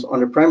happens on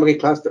the primary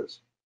clusters,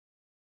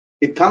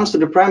 it comes to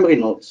the primary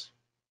nodes,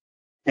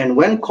 and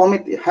when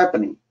commit is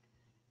happening,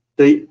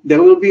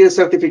 there will be a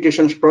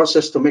certification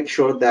process to make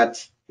sure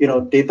that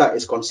data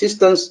is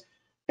consistent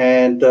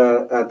and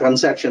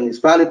transaction is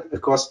valid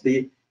across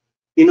the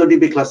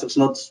InnoDB clusters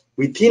nodes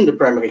within the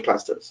primary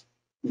clusters.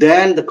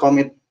 Then the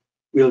commit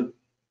will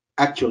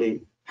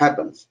actually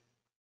happen.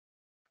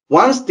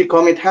 Once the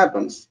commit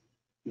happens,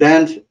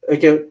 then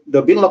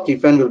the binlock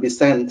event will be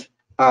sent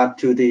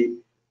to the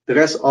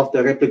rest of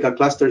the replica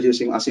clusters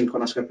using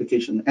asynchronous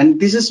replication. And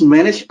this is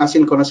managed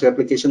asynchronous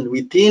replication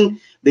within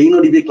the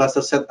InnoDB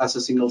cluster set as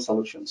a single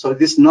solution. So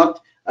it is not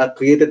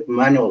created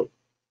manually.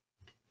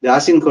 The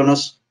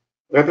asynchronous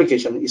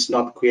replication is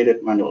not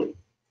created manually.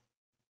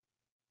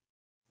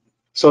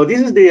 So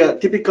this is the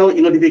typical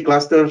InnoDB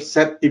cluster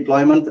set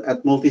deployment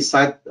at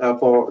multi-site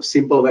for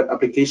simple web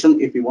application.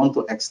 If you want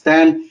to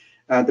extend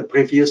the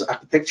previous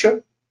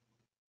architecture,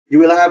 you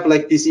will have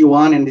like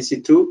DC1 and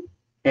DC2,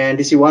 and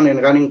DC1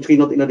 and running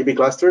 3-node InnoDB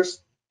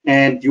clusters,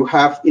 and you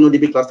have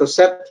InnoDB cluster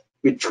set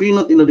with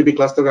 3-node InnoDB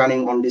cluster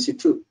running on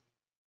DC2.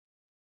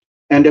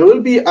 And there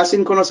will be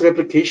asynchronous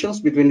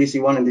replications between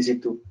DC1 and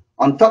DC2.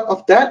 On top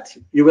of that,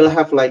 you will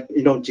have like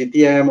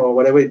GTM or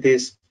whatever it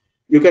is.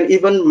 You can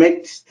even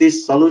make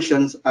these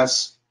solutions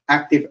as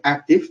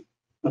active-active.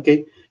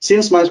 Okay,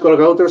 since MySQL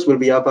routers will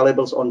be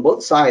available on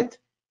both sides,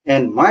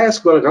 and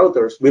MySQL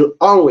routers will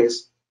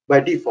always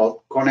by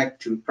default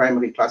connect to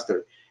primary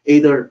cluster.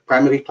 Either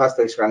primary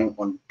cluster is running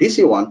on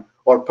DC1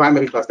 or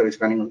primary cluster is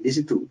running on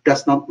DC2.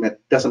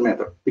 Doesn't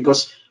matter,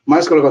 because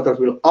MySQL routers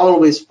will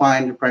always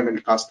find the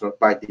primary cluster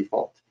by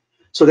default,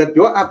 so that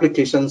your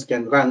applications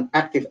can run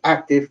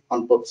active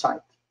on both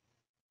sides.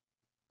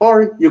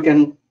 Or you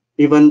can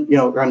even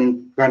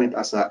run it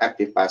as an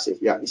active passive.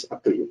 Yeah, it's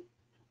up to you.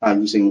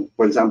 Using,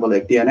 for example,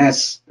 like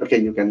DNS. Okay,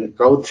 you can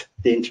route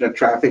the internet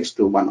traffic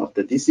to one of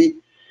the DC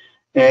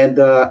and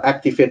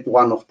activate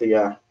one of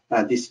the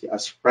DC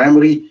as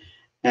primary,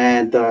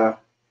 and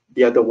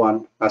the other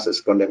one as a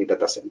secondary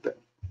data center.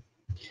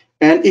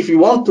 And if you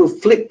want to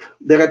flip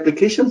the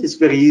replications, it's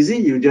very easy.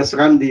 You just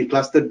run the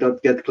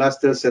cluster.get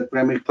cluster set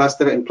primary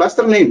cluster and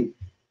cluster name.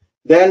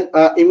 Then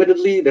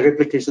immediately the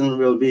replication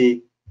will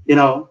be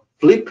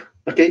flip.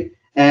 Okay,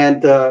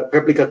 and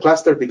replica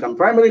cluster become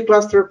primary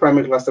cluster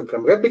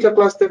become replica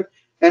cluster.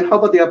 And how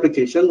about the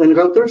application and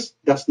routers?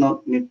 Does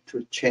not need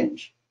to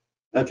change.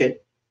 Okay,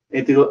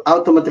 it will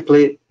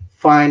automatically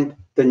find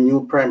the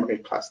new primary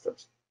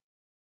clusters.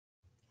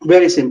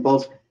 Very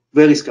simple,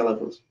 very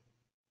scalable.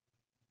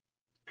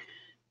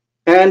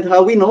 And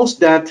we know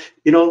that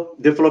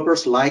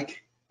developers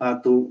like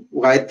to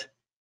write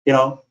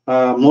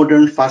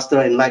modern,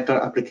 faster, and lighter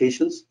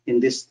applications in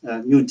this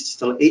new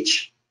digital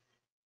age.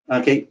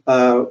 Okay,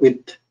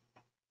 with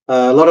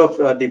a lot of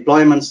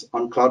deployments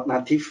on cloud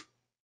native,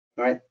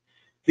 right?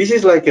 This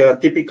is like a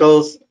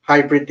typical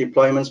hybrid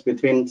deployments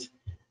between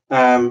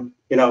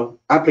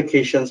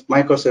applications,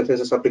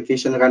 microservices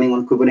application running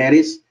on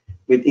Kubernetes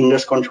with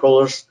ingress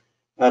controllers,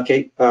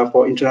 okay,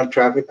 for internal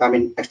traffic,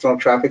 external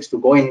traffics to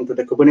going into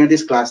the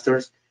Kubernetes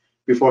clusters,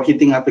 before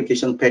hitting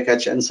application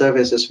package and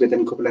services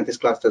within Kubernetes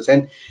clusters.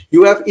 And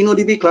you have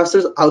InnoDB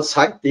clusters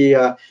outside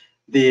the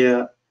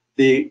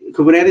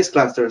Kubernetes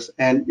clusters,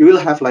 and you will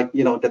have like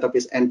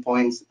database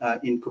endpoints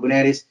in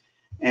Kubernetes,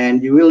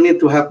 and you will need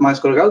to have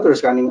MySQL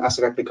routers running as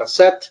a replica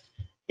set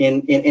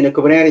in the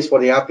Kubernetes for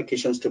the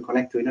applications to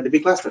connect to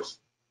InnoDB clusters.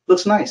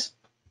 Looks nice.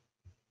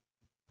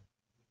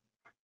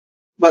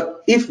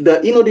 But if the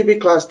InnoDB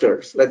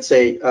clusters, let's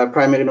say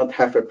primary node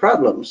have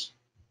problems,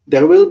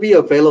 there will be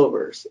a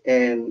failovers,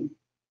 and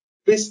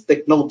please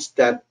take note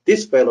that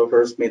these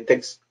failovers may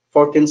take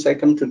 14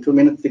 seconds to 2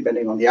 minutes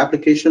depending on the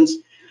applications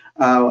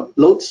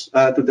loads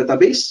to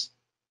database.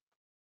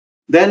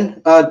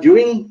 Then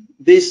during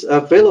these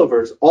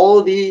failovers,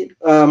 all the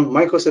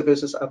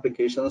microservices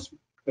applications,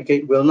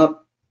 will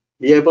not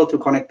be able to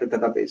connect to the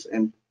database,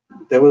 and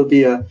there will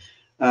be a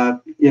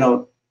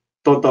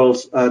total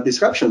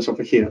disruptions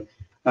over here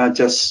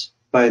just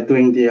by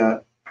doing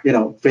the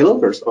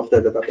failovers of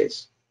the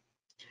database.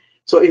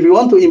 So if you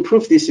want to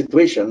improve these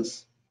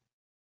situations,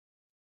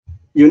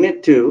 you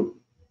need to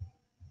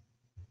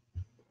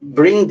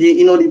bring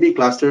the InnoDB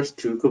clusters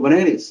to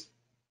Kubernetes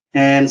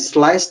and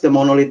slice your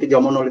monolithic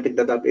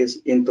database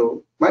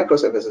into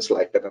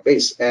microservices-like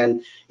database.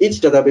 And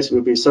each database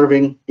will be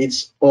serving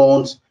its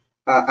own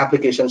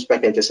applications,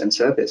 packages, and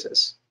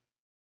services.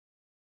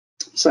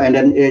 So, and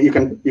then you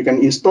can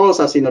install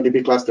such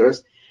InnoDB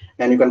clusters,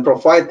 and you can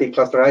provide the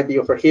cluster ID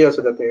over here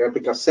so that the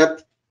replica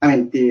set,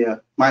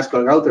 the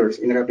MySQL routers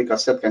in the replica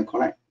set can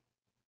connect.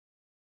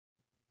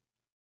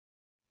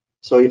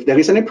 So if there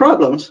is any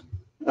problems,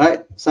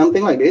 right,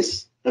 something like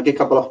this,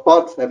 couple of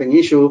pods having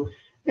issue,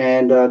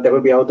 and there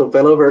will be auto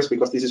failovers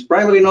because this is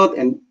primary node,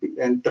 and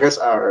the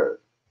rest are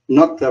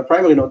not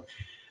primary node.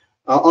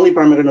 Only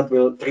primary node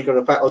will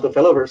trigger the auto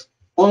failovers.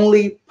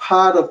 Only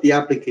part of the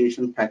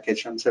application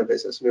package and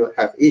services will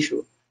have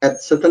issue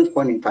at certain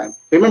point in time.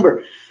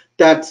 Remember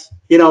that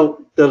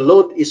the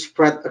load is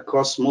spread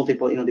across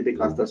multiple InnoDB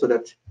clusters, so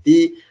that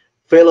the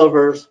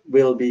failovers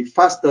will be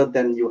faster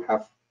than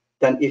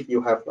if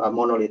you have a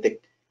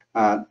monolithic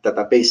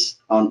database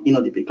on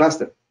InnoDB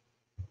cluster.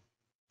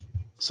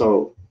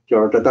 So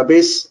your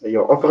database,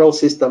 your overall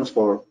systems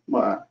for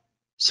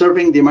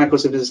serving the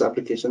microservices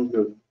application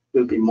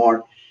will be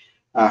more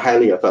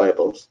highly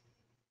available.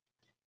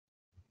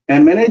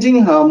 And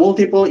managing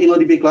multiple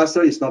InnoDB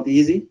cluster is not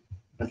easy.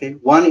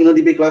 One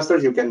InnoDB cluster,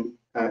 you can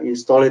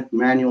install it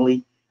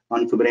manually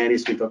on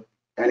Kubernetes without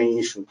any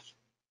issues.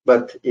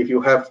 But if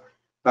you have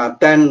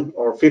 10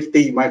 or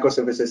 50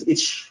 microservices,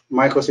 each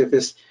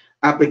microservice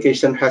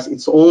application has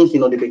its own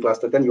InnoDB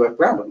cluster, then you have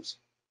problems.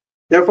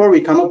 Therefore,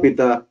 we come up with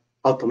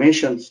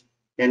automations.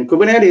 In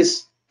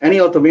Kubernetes, any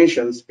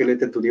automations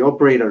related to the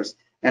operators,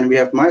 and we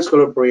have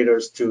MySQL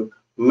operators to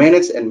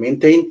manage and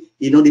maintain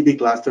InnoDB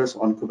clusters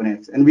on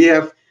Kubernetes. And we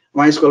have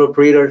MySQL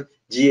operator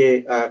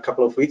GA a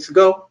couple of weeks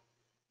ago,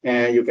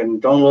 and you can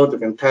download, you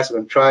can test, you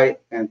can try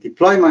and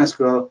deploy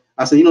MySQL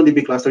as an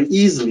InnoDB cluster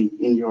easily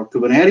in your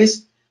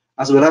Kubernetes,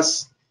 as well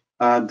as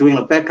doing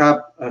a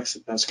backup,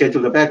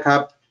 schedule the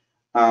backup,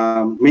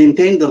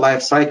 maintain the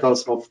life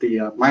cycles of the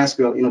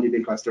MySQL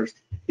InnoDB clusters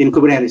in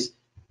Kubernetes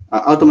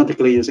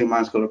automatically using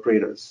MySQL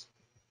operators.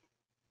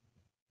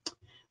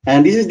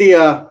 And this is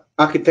the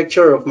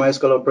architecture of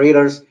MySQL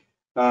operators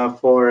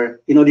for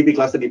InnoDB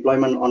cluster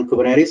deployment on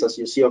Kubernetes. As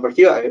you see over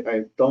here,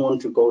 I don't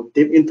want to go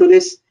deep into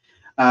this,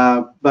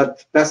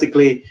 but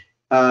basically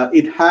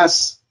it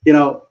has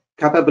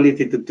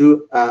capability to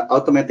do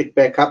automatic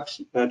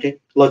backups,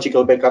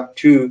 logical backup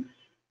to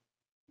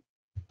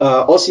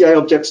OCI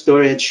object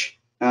storage,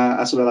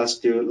 as well as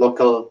to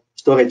local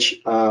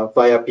storage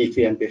via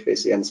PV and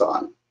PVC and so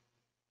on.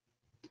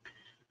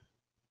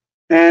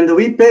 And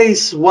we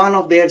base one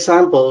of the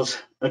examples,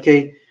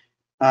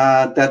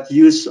 that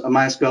use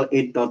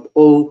MySQL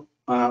 8.0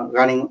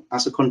 running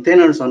as a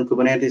containers on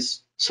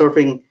Kubernetes,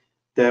 serving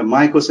the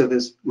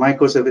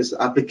microservice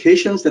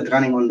applications that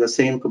running on the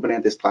same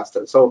Kubernetes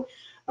cluster. So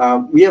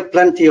we have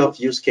plenty of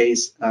use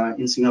case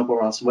in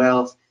Singapore as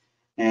well,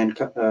 and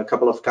a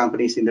couple of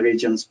companies in the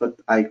regions, but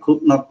I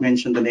could not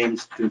mention the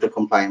names due to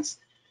compliance.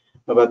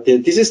 But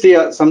this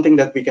is something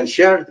that we can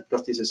share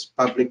because this is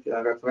public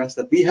reference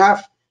that we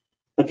have.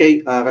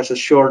 Rest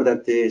assured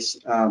that this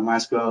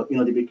MySQL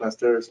InnoDB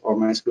clusters or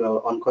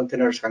MySQL on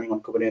containers running on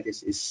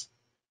Kubernetes is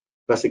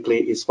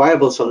basically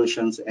viable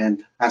solutions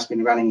and has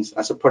been running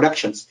as a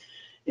productions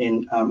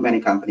in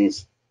many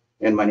companies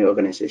and many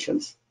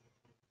organizations.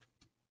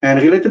 And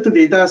related to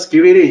data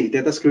security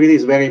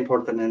is very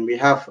important, and we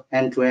have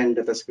end-to-end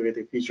data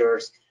security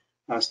features,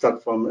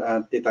 start from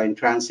data in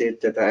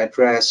transit, data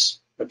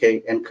address,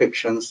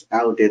 encryptions,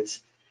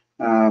 audits,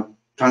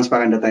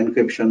 transparent data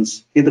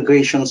encryptions,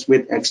 integrations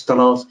with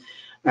external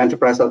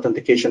enterprise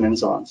authentication, and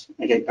so on.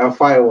 Our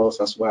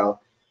firewalls as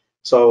well.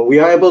 So we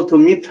are able to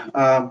meet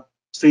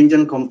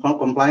stringent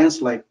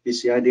compliance like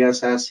PCI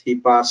DSS,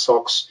 HIPAA,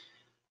 SOX,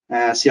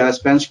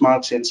 CIS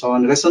benchmarks, and so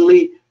on.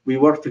 Recently, we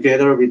worked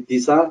together with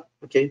DISA.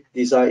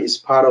 DISA is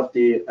part of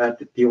the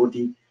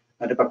DoD,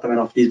 Department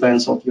of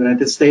Defense of the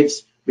United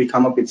States. We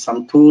come up with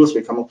some tools,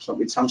 we come up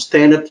with some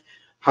standard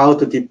how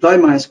to deploy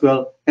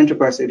MySQL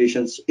Enterprise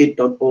Editions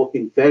 8.0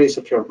 in very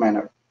secure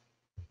manner.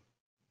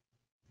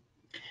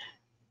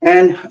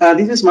 And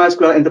this is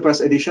MySQL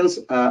Enterprise Editions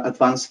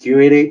Advanced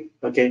Security.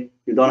 Okay,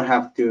 you don't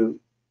have to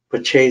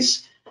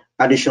purchase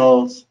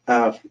additional,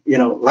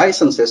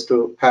 licenses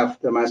to have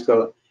the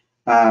MySQL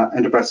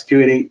Enterprise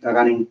Security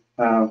running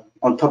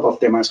on top of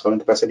the MySQL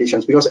Enterprise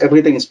Editions, because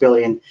everything is built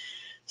in.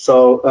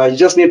 So you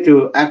just need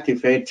to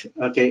activate,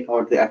 okay,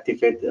 or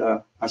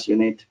deactivate as you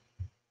need.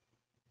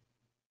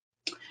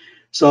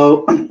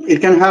 So it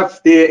can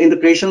have the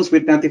integrations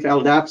with native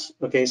LDAPs,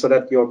 okay, so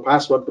that your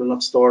password will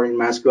not store in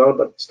MySQL,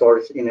 but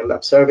stores in a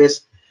LDAP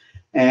service.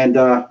 And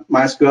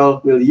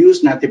MySQL will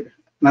use native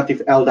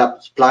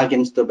LDAP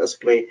plugins to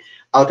basically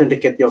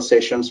authenticate your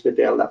sessions with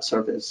the LDAP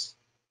service.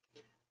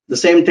 The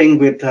same thing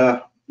with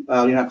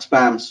Linux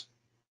PAMs.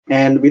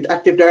 And with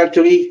Active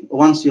Directory,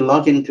 once you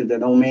log into the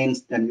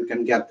domains, then you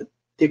can get the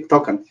TIC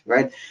tokens,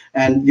 right?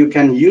 And you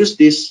can use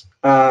these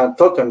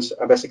tokens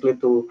basically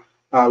to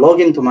log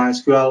into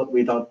MySQL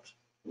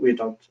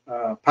without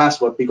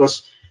password,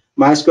 because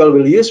MySQL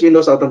will use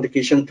Windows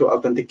authentication to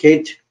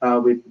authenticate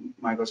with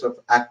Microsoft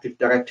Active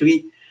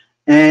Directory,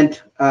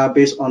 and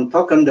based on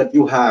token that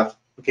you have,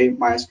 okay,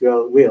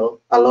 MySQL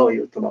will allow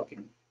you to log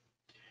in.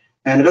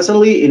 And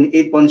recently in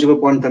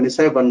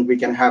 8.0.27, we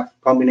can have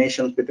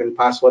combinations between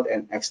password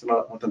and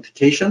external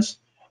authentications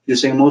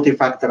using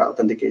multi-factor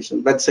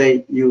authentication. Let's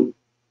say you're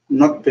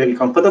not very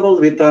comfortable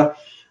with the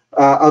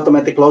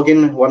automatic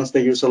login once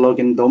the user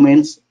login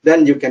domains,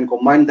 then you can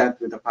combine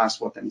that with the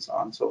password and so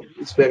on. So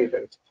it's very,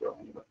 very secure.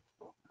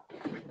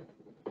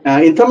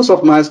 In terms of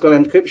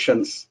MySQL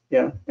encryptions,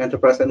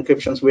 enterprise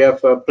encryptions, we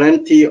have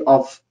plenty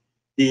of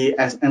the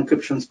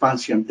encryption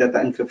function, data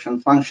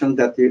encryption function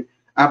that the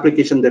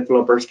application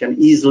developers can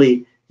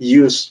easily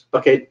use,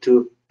 okay,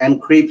 to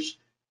encrypt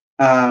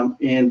from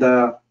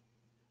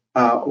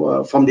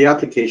the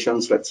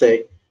applications, let's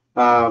say,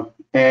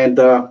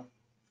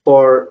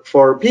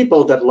 for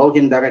people that log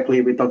in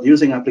directly without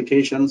using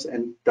applications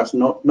and does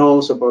not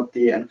knows about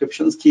the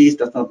encryption keys,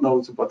 does not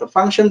knows about the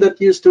function that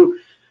used to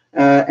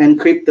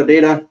encrypt the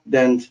data,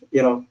 then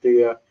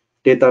the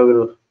data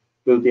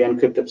will be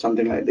encrypted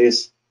something like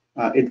this.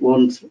 It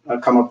won't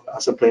come up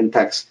as a plain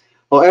text.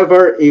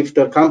 However, if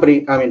the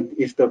company,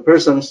 if the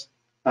persons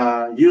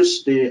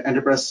use the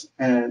enterprise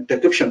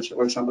decryptions,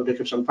 for example,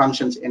 decryption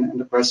functions in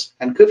enterprise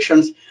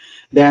encryptions,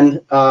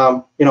 then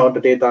the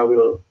data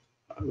will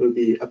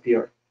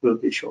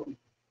be shown.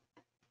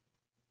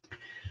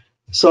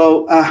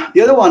 So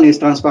the other one is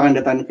transparent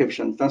data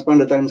encryption.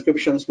 Transparent data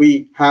encryptions,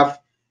 we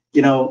have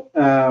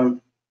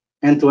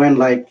end-to-end,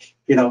 like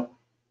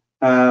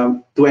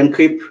to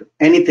encrypt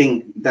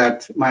anything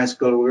that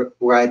MySQL will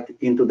write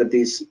into the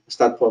disk,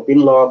 start for bin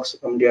logs,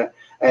 and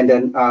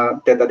then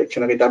data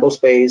dictionary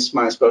doublespace,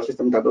 MySQL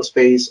system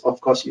doublespace, of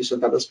course user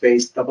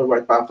doublespace, double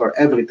write buffer,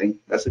 everything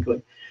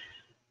basically.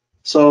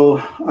 So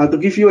to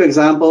give you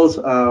examples,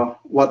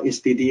 what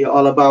is TDE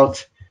all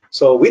about?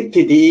 So with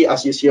TDE,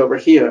 as you see over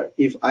here,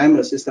 if I'm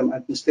a system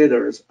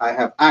administrator, I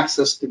have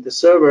access to the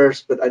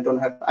servers, but I don't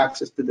have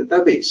access to the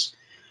database.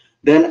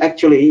 Then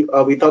actually,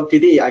 without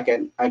TDE, I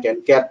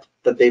can get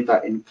the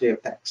data in clear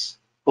text.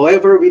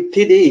 However, with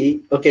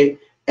TDE, okay,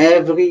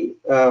 every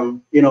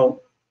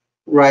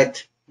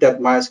write that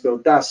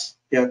MySQL does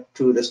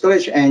to the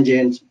storage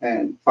engines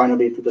and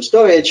finally to the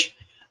storage,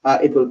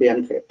 it will be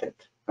encrypted,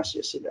 as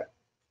you see there.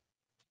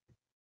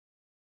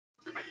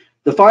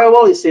 The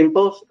firewall is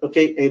simple,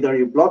 okay, either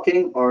you're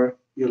blocking or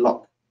you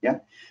lock,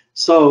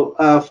 So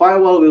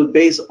firewall will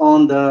base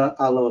on the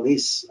allow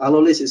list. Allow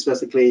list is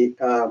basically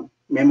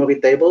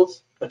memory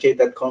tables, okay,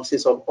 that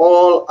consists of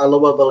all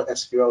allowable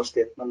SQL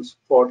statements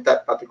for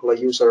that particular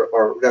user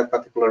or that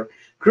particular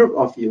group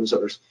of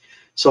users.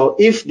 So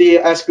if the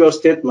SQL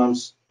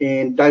statements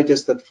in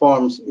digested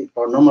forms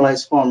or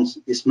normalized forms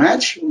is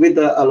matched with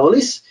the allow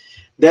list,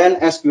 then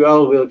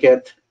SQL will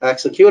get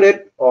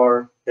executed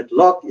or get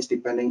locked, is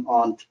depending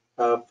on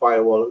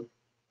firewall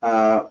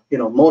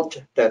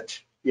mode that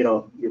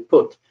you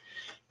put,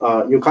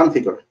 you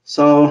configure.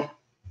 So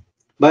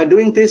by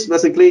doing this,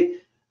 basically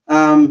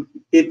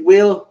it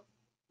will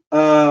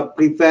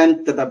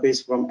prevent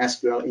database from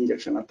SQL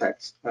injection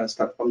attacks,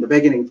 start from the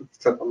beginning,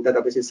 start from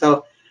database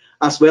itself,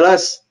 as well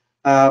as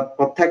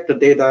protect the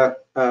data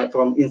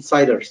from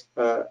insiders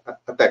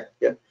attack.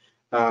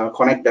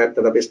 Connect that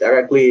database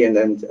directly and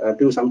then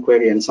do some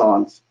query and so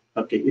on.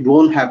 Okay, it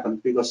won't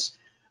happen because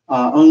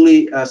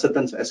only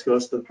certain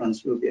SQL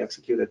statements will be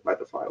executed by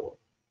the firewall.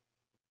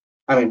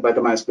 By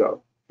the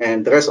MySQL,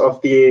 and the rest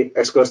of the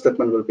SQL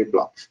statement will be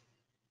blocked.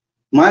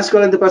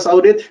 MySQL Enterprise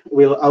Audit,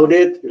 will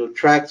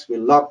track,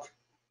 will log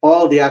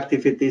all the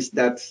activities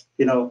that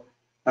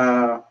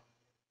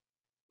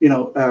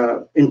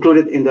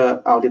included in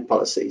the audit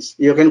policies.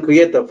 You can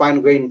create the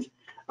fine-grained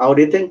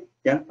auditing,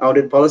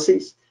 audit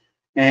policies,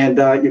 and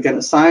you can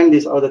assign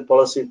this audit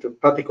policy to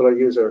particular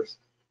users.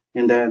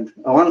 And then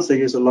once the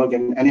user log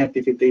in any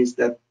activities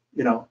that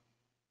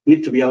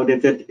need to be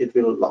audited, it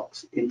will log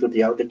into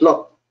the audit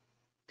log.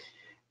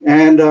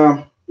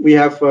 And we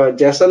have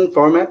JSON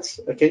formats,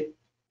 okay,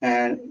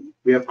 and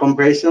we have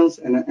compressions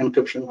and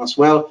encryption as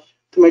well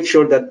to make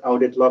sure that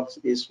audit logs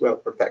is well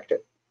protected.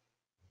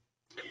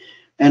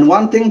 And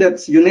one thing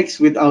that's unique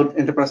with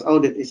enterprise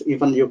audit is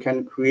even you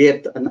can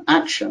create an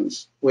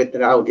actions with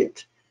the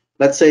audit.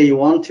 Let's say you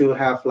want to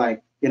have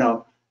like,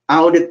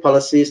 audit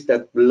policies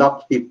that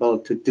block people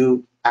to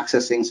do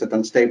accessing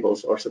certain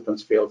tables or certain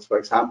fields, for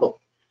example.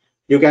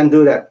 You can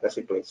do that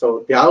basically.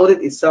 So the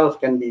audit itself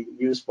can be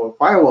used for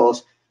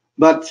firewalls,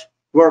 but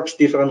works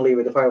differently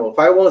with the firewall.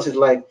 Firewalls is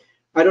like,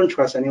 I don't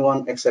trust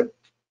anyone except,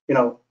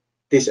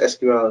 this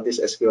SQL, this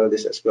SQL,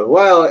 this SQL.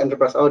 While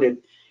enterprise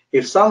audit,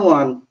 if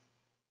someone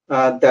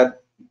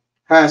that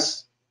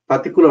has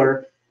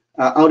particular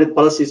audit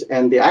policies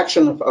and the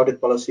action of audit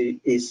policy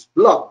is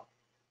blocked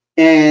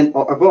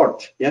or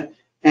abort,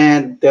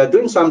 and they're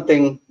doing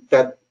something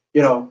that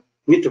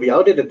need to be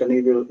audited, then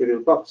it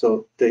will block.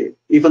 So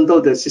even though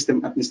the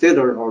system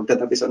administrator or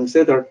database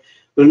administrator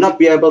will not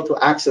be able to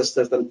access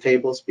certain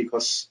tables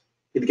because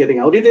it's getting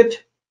audited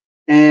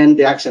and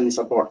the action is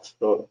abort.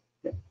 So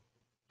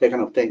that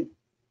kind of thing.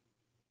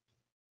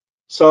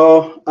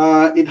 So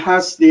it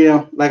has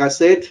the, like I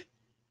said,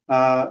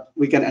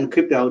 we can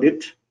encrypt the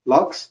audit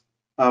logs.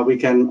 We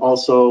can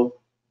also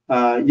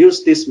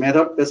use this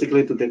method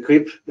basically to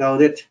decrypt the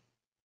audit.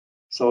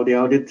 So the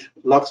audit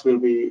logs will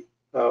be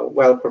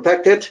well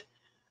protected.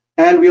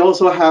 And we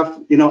also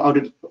have,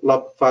 audit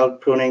log file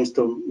prunings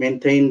to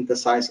maintain the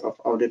size of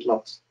audit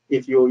logs.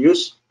 If you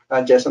use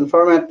a JSON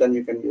format, then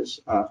you can use,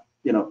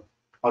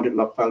 audit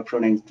log file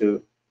pruning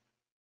to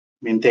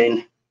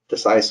maintain the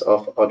size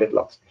of audit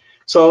logs.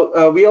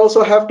 So we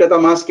also have data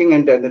masking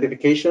and data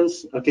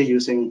notifications,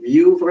 using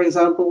Vue, for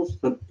example,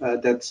 so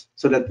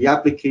that the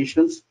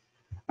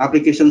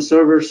application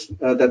servers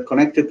that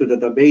connected to the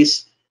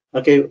database,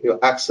 will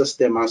access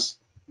the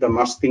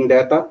masking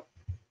data,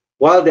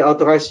 while the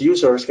authorized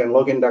users can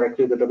log in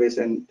directly to the database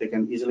and they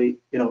can easily,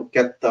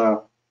 get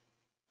the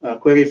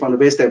query from the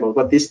base table.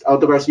 But this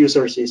authorized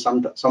users is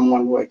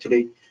someone who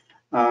actually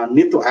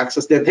need to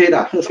access their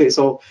data.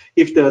 So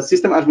if the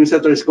system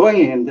administrator is going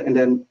in and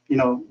then,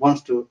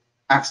 wants to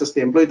access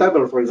the employee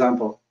table, for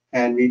example,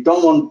 and we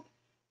don't want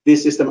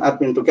this system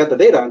admin to get the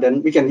data,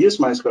 then we can use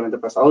MySQL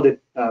Enterprise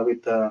Audit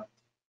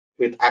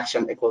with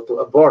action equal to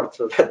abort,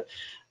 so that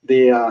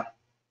the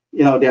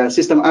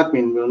system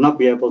admin will not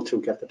be able to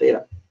get the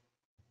data.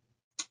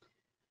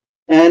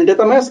 And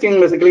data masking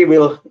basically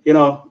will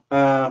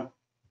will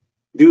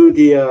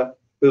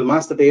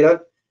mask the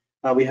data.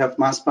 We have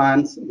mask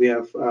spans, we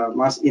have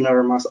mask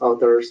inner, mask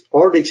outers,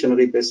 or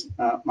dictionary-based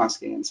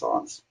masking, and so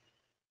on.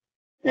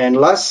 And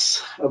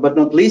last but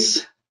not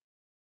least,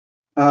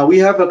 we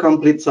have a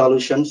complete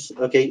solutions.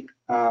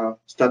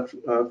 Start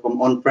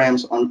from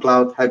on-prems,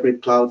 on-cloud,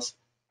 hybrid clouds,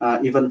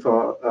 even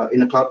for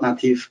in a cloud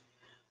native.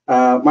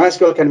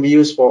 MySQL can be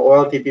used for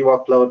OLTP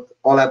workload,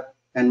 OLAP,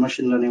 and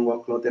machine learning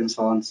workload, and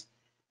so on.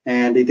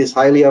 And it is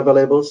highly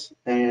available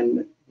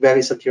and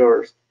very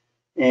secure.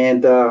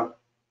 And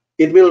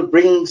it will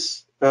bring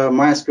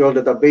MySQL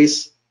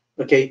database.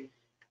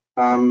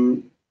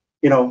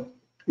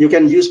 You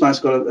can use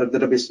MySQL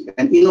database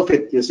and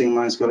innovate using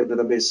MySQL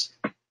database.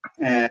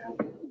 And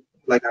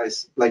like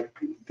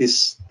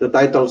the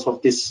titles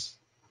of this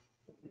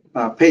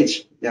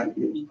page,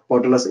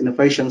 borderless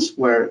innovations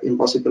where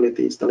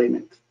impossibility is the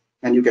limit,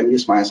 and you can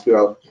use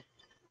MySQL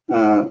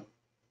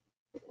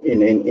in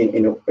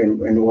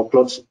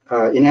workloads,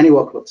 in any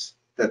workloads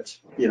that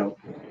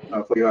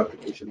for your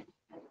application.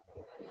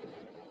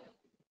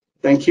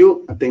 Thank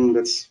you. I think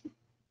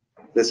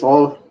that's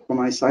all from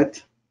my side.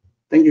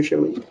 Thank you,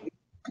 Shirley.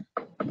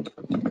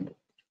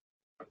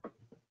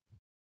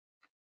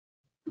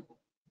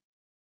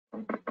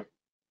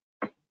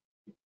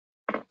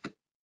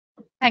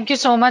 Thank you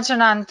so much,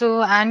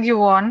 Anantu and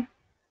Yuan,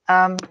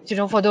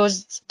 for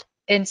those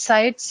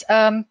insights. We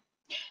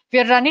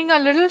are running a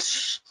little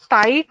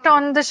tight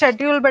on the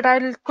schedule, but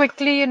I'll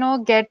quickly,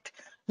 get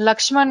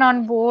Lakshman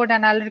on board,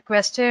 and I'll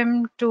request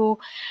him to,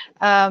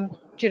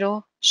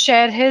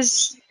 share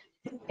his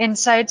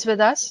insights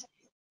with us.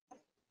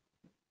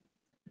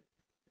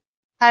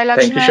 Hi, Lakshman.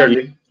 Thank you,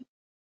 Shirley.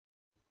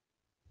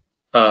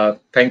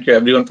 Thank you,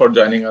 everyone, for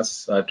joining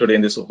us today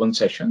in this open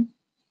session.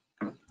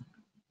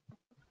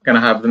 Can I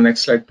have the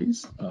next slide,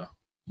 please?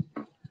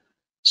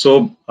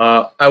 So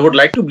I would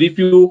like to brief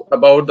you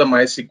about the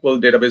MySQL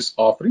database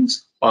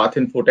offerings Path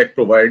Infotech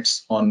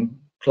provides on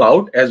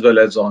cloud as well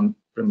as on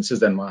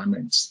premises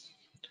environments.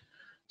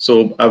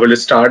 So I will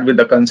start with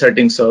the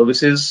consulting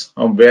services,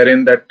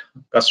 wherein that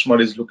customer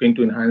is looking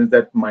to enhance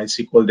that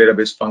MySQL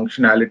database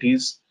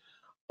functionalities,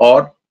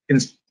 or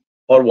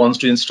wants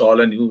to install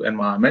a new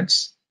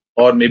environments,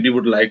 or maybe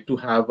would like to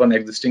have an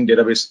existing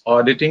database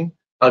auditing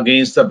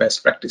against the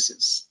best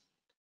practices.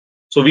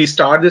 So we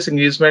start this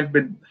engagement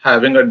with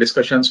having a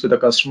discussions with the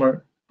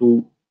customer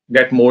to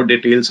get more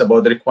details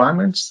about the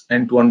requirements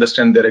and to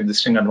understand their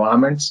existing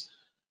environments.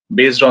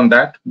 Based on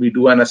that, we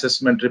do an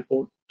assessment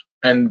report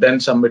and then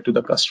submit to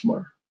the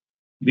customer.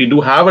 We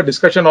do have a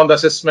discussion on the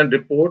assessment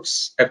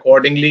reports,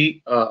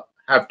 accordingly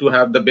have to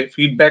have the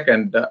feedback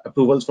and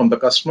approvals from the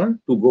customer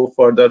to go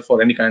further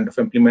for any kind of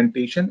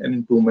implementation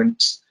and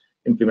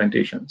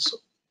implementations.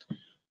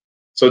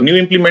 So new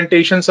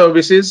implementation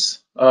services,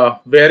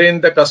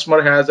 wherein the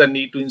customer has a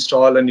need to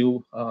install a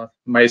new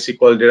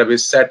MySQL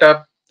database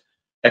setup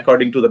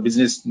according to the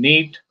business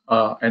need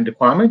and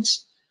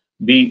requirements.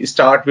 We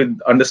start with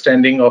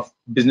understanding of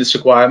business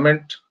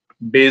requirement.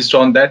 Based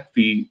on that,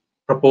 we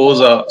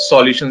propose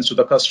solutions to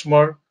the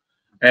customer,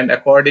 and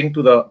according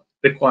to the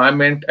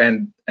requirement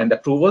and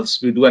approvals,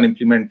 we do an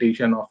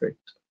implementation of it.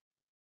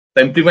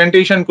 The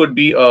implementation could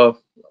be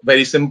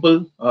very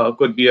simple,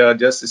 could be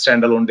just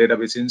standalone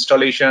database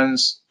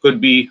installations,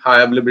 could be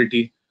high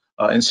availability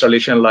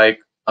installation like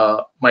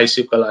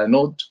MySQL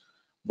inode.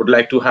 Would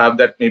like to have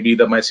that maybe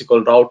the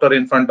MySQL router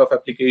in front of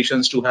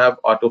applications to have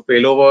auto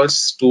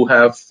failovers, to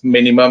have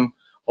minimum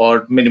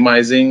or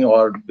minimizing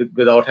or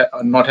without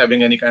not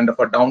having any kind of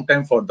a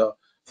downtime for the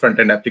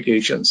front-end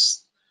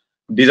applications.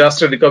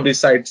 Disaster recovery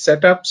site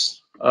setups,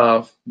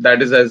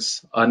 that is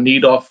as a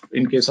need of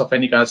in case of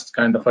any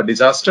kind of a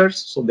disaster,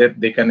 so that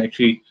they can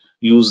actually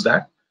use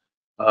that.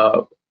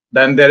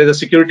 Then there is a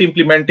security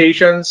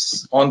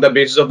implementations on the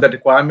basis of the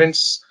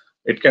requirements.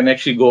 It can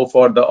actually go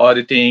for the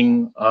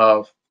auditing,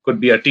 could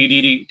be a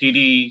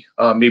TD,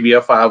 maybe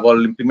a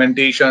firewall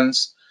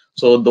implementations.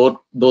 So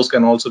those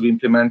can also be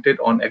implemented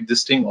on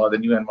existing or the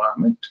new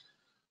environment.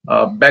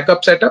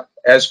 Backup setup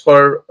as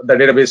per the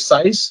database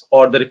size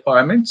or the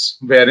requirements,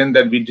 wherein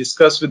that we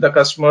discuss with the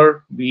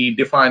customer, we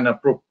define a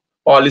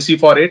policy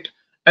for it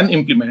and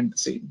implement the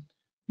same.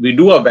 We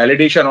do a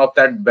validation of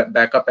that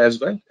backup as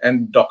well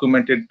and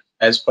document it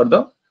as per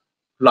the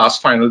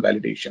last final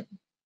validation.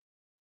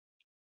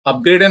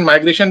 Upgrade and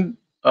migration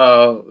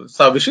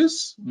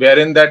services,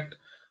 wherein that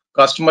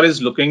customer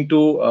is looking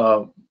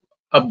to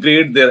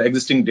upgrade their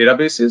existing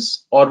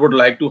databases or would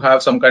like to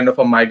have some kind of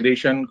a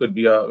migration, could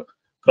be a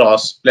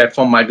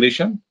cross-platform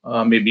migration,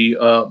 maybe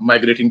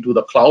migrating to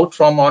the cloud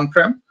from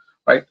on-prem,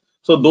 right?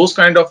 So those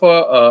kind of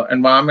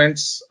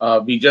environments,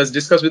 we just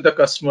discuss with the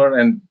customer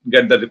and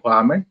get the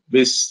requirement.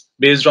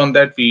 Based on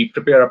that, we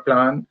prepare a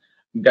plan,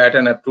 get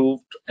an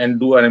approved, and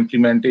do an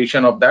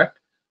implementation of that.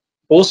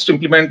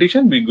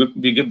 Post-implementation,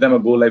 we give them a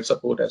go-live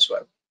support as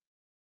well.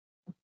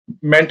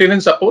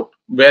 Maintenance support,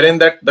 wherein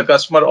that the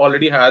customer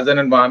already has an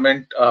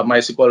environment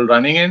MySQL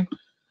running in,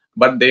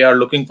 but they are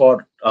looking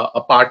for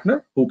a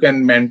partner who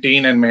can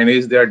maintain and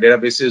manage their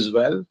databases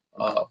well,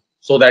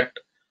 so that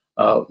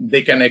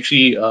they can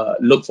actually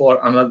look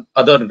for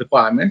other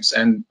requirements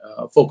and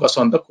focus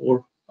on the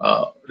core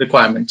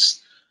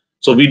requirements.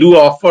 So we do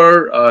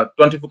offer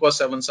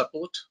 24/7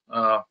 support,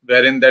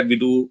 wherein that we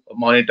do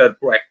monitor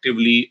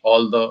proactively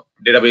all the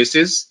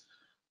databases,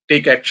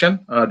 take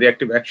action, the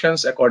active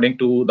actions according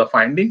to the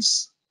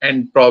findings.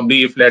 And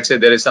probably if let's say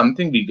there is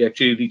something, we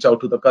actually reach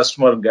out to the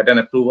customer, get an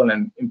approval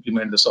and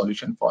implement the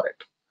solution for it.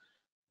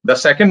 The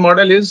second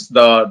model is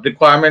the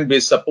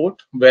requirement-based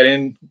support,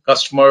 wherein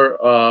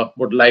customer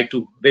would like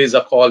to raise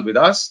a call with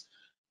us.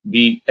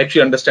 We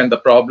actually understand the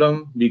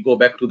problem. We go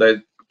back to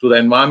the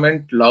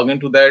environment, log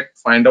into that,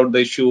 find out the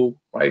issue,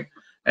 right,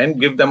 and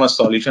give them a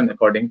solution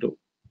according to,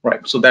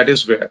 right. So that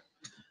is where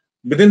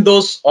within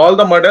all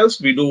the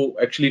models, we do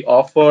actually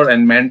offer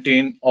and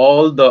maintain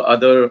all the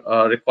other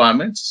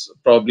requirements,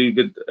 probably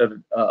with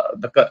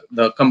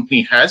the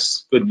company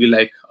has, could be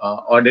like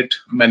audit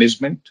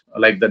management,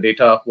 like the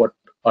data, what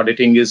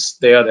auditing is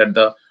there at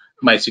the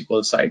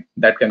MySQL side,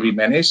 that can be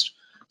managed.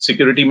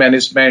 Security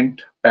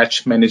management,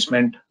 patch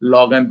management,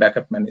 log and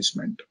backup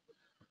management.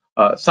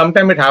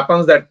 Sometimes it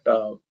happens that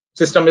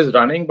system is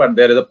running, but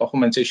there is a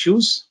performance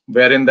issues,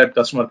 wherein that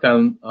customer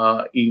can,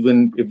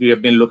 even if we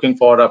have been looking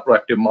for a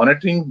proactive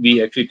monitoring,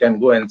 we actually can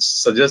go and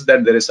suggest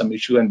that there is some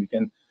issue and we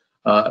can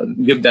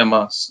give them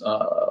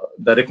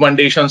the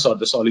recommendations or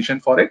the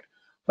solution for it.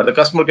 But the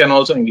customer can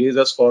also engage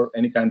us for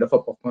any kind of a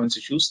performance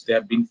issues they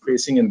have been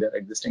facing in their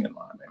existing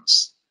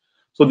environments.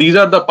 So these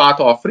are the path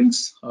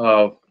offerings.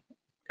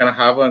 Can I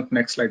have a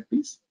next slide,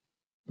 please?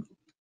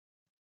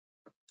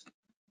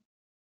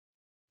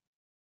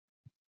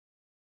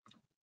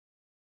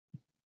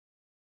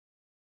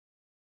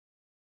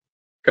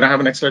 Can I have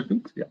a next slide,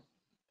 please? Yeah.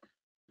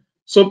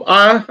 So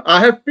I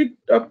have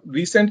picked up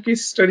recent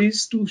case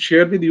studies to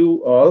share with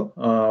you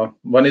all.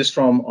 One is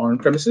from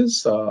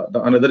on-premises,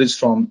 the another is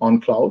from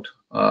on-cloud.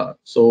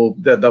 So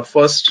the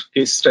first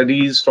case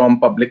study is from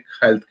public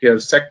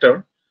healthcare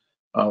sector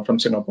from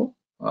Singapore.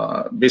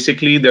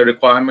 Basically, the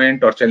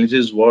requirement or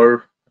challenges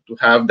were to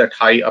have that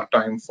high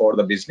uptime for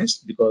the business,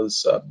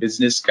 because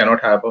business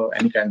cannot have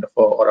any kind of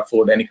or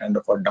afford any kind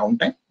of a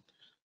downtime.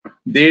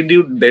 They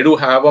do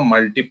have a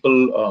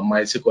multiple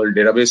MySQL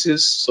databases,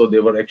 so they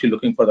were actually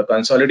looking for the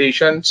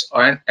consolidations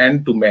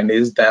and to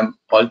manage them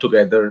all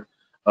together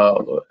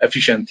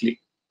efficiently.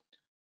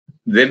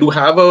 They do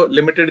have a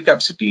limited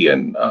capacity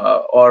and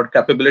or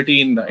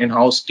capability in the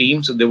in-house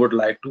team, so they would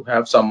like to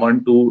have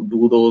someone to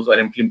do those or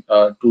implement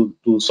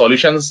to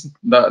solutions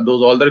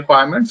those all the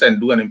requirements and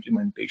do an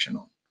implementation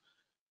on.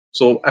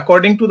 So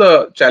according to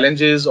the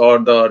challenges or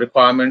the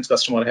requirements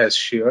customer has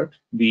shared,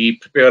 we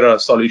prepare a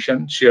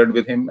solution shared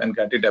with him and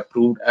get it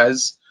approved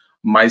as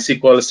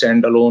MySQL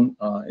standalone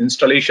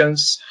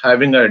installations,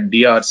 having a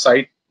DR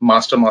site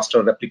master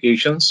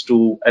replications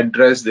to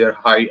address their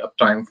high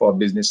uptime for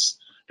business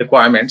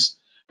requirements.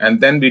 And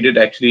then we did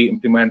actually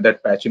implement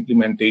that patch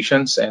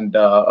implementations and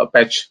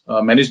patch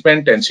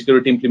management and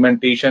security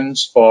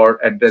implementations for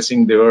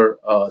addressing their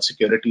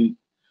security.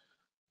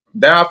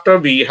 Thereafter,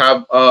 we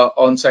have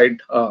on-site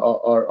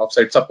or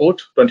off-site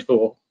support,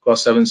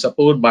 24/7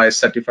 support by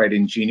certified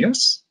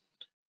engineers.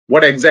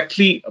 What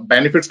exactly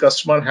benefits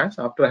customer has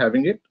after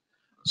having it?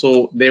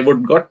 So they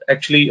would got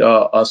actually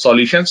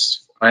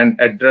solutions and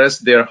address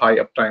their high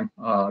uptime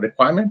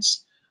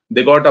requirements.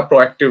 They got a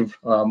proactive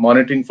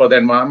monitoring for the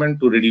environment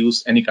to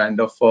reduce any kind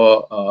of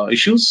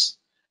issues.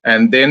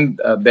 And then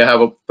they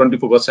have a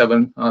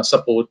 24/7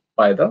 support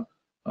by the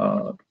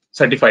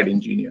certified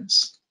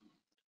engineers.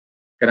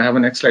 Can I have a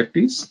next slide,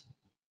 please?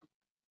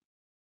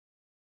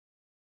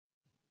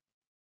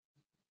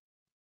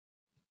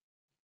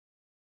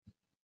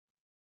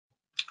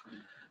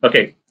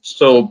 Okay,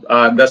 so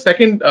the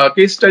second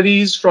case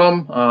study is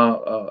from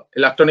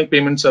electronic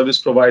payment service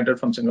provider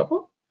from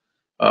Singapore.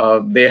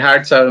 They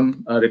had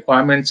some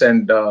requirements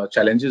and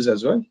challenges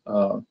as well.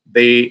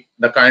 The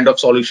kind of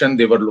solution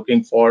they were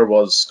looking for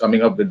was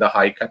coming up with the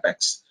high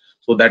capex.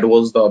 So that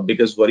was the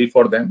biggest worry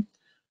for them.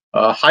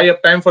 High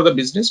uptime for the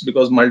business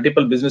because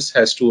multiple business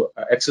has to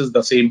access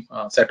the same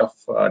set of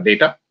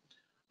data.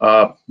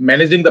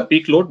 Managing the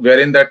peak load,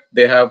 wherein that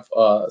they have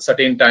a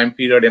certain time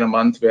period in a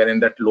month wherein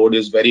that load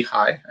is very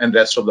high and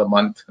rest of the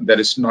month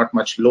there is not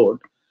much load,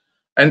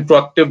 and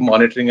proactive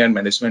monitoring and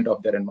management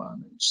of their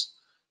environments.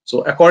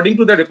 So according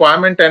to the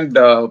requirement and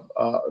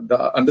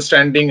the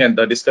understanding and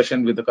the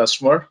discussion with the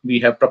customer,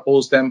 we have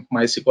proposed them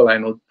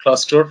MySQL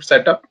cluster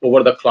setup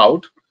over the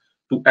cloud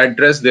to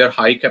address their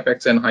high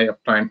capex and high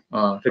uptime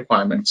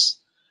requirements,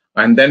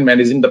 and then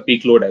managing the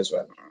peak load as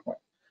well.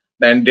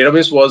 Then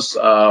database was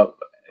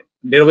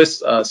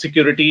database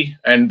security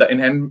and the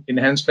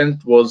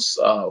enhancement was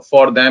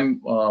for them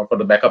for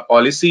the backup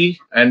policy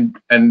and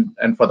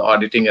for the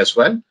auditing as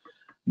well.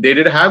 They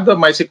did have the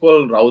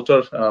MySQL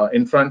router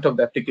in front of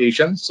the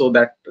application so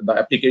that the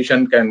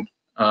application can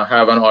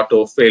have an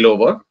auto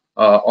failover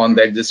on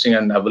the existing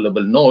and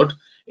available node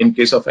in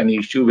case of any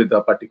issue with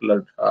a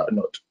particular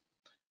node.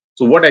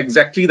 So what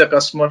exactly the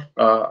customer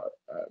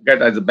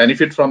get as a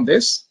benefit from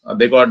this?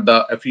 They got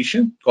the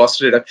efficient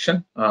cost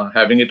reduction,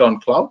 having it on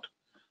cloud,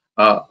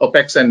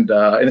 OPEX and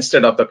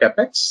instead of the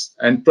CAPEX,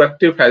 and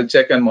proactive health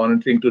check and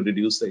monitoring to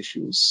reduce the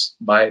issues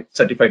by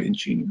certified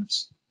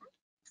engineers.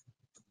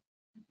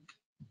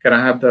 Can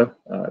I have the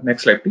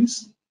next slide,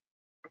 please?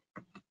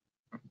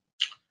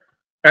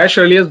 As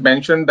Shirley has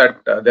mentioned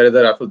that there is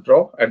a raffle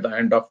draw at the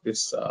end of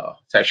this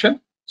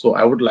session. So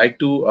I would like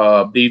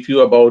to brief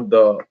you about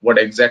what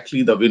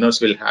exactly the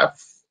winners will have.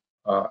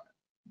 Can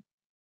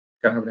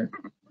I have it?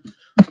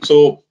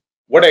 So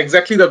what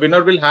exactly the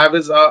winner will have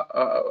is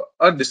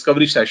a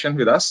discovery session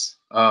with us,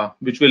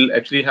 which will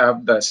actually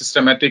have the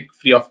systematic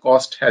free of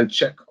cost health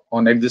check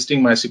on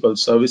existing MySQL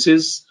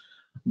services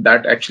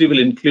that actually will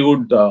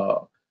include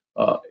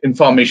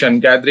information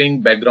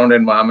gathering, background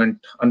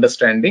environment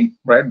understanding,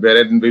 right?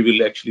 Wherein we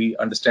will actually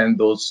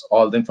understand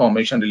all the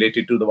information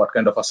related to what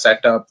kind of a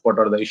setup, what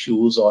are the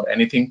issues or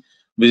anything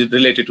which is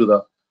related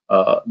to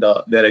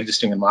their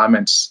existing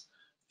environments.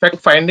 Fact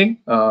finding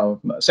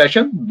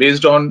session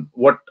based on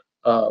what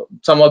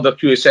some of the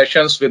QA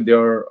sessions with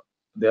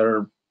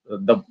the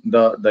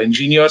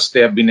engineers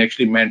they have been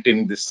actually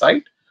maintaining this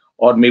site,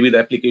 or maybe the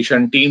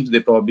application teams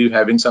they probably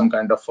having some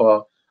kind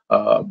of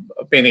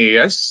pain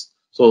areas.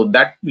 So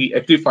that we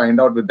actually find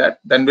out with that.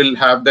 Then we'll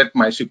have that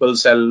MySQL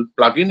Cell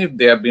plugin if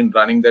they have been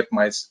running that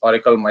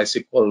Oracle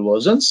MySQL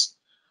versions.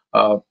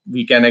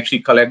 We can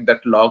actually collect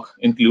that log,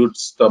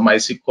 includes the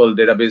MySQL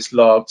database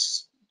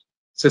logs,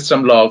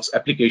 system logs,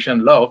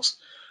 application logs,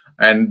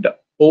 and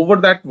over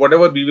that,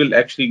 whatever we will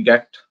actually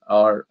get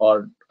or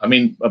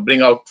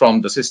bring out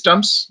from the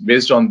systems,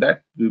 based on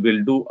that, we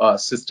will do a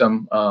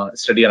system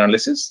study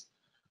analysis.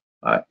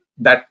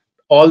 That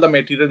all the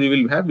material we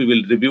will have, we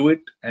will review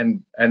it,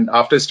 and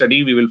after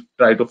study, we will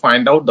try to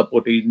find out the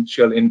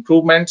potential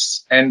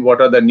improvements and what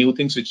are the new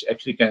things which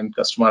actually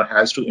customer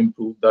has to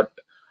improve that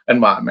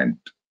environment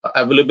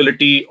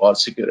availability or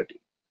security.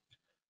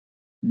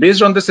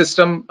 Based on the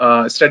system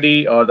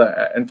study or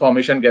the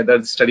information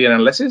gathered study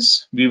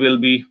analysis, we will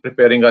be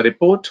preparing a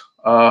report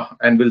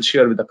and we'll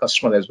share with the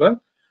customer as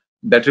well.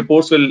 That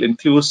reports will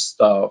include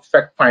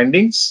fact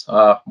findings,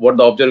 what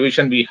the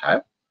observation we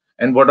have,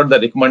 and what are the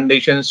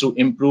recommendations to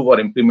improve or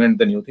implement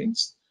the new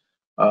things.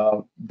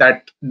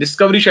 That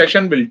discovery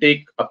session will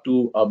take up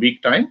to a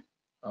week time.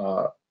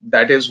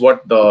 That is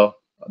what the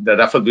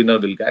raffle winner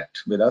will get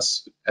with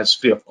us as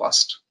free of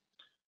cost.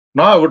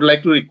 Now I would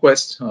like to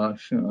request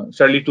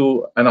Shirley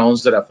to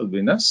announce the raffle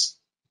winners.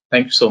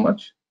 Thank you so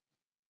much.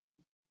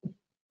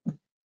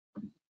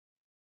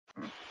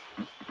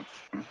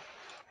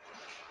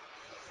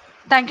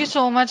 Thank you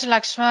so much,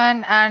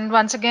 Lakshman. And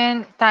once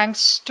again,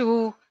 thanks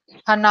to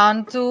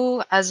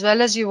Hanantu as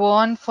well as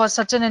Yvonne for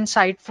such an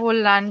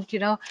insightful and,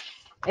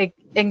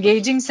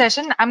 engaging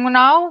session. I'm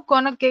now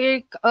going to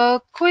take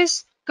a quick,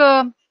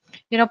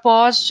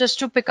 pause just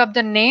to pick up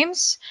the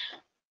names.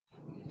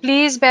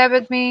 Please bear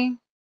with me.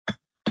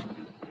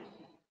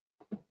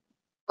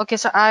 Okay,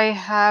 so I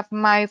have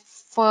my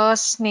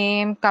first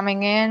name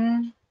coming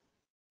in.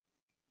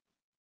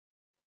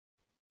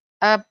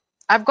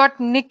 I've got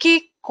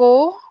Nikki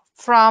Ko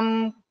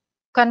from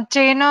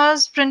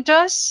Containers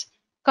Printers.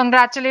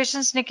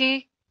 Congratulations,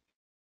 Nikki.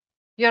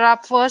 You're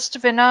our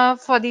first winner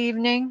for the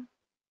evening.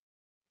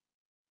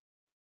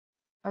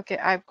 Okay,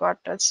 I've got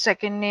a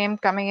second name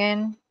coming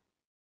in.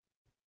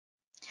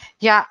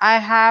 Yeah, I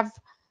have,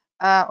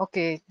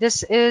 okay,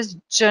 this is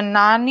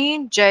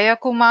Janani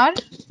Jayakumar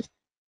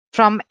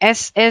from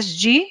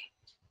SSG.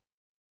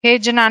 Hey,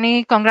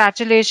 Janani,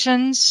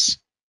 congratulations.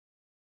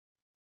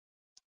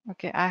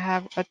 Okay, I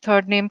have a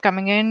third name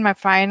coming in. My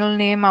final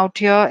name out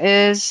here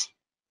is,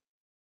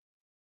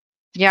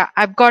 yeah,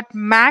 I've got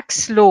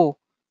Max Lowe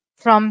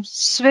from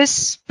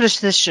Swiss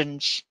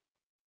Precisions.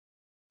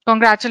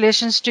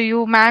 Congratulations to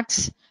you,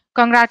 Max.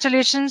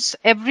 Congratulations,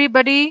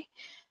 everybody.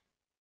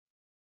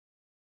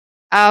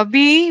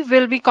 We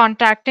will be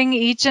contacting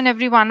each and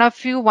every one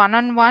of you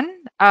one-on-one,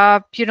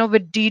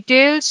 with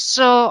details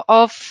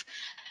of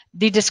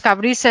the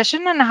discovery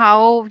session and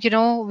how,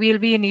 we'll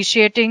be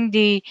initiating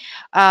the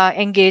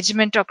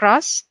engagement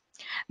across.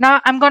 Now,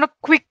 I'm going to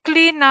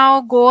quickly now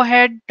go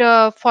ahead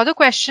for the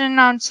question and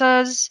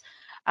answers.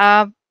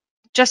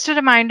 Just a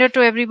reminder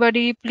to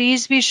everybody,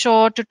 please be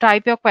sure to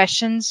type your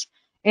questions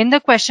in the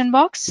question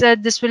box.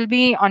 This will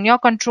be on your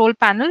control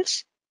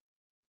panels.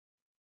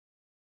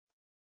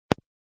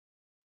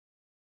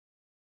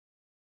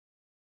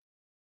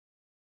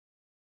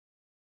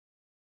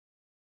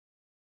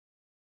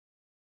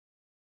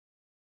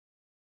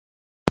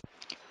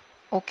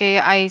 Okay,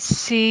 I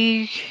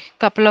see a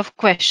couple of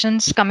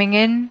questions coming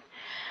in.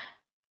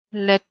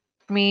 Let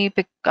me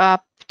pick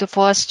up the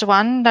first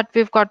one that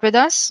we've got with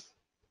us.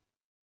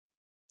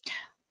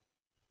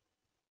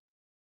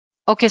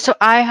 Okay, so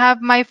I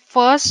have my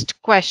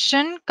first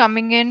question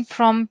coming in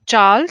from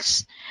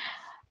Charles.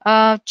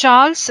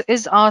 Charles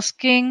is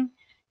asking,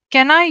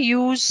 can I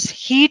use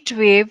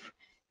HeatWave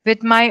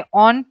with my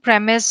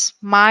on-premise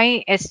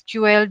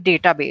MySQL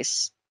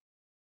database?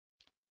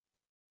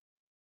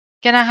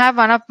 Can I have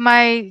one of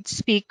my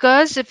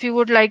speakers if you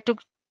would like to,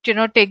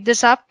 take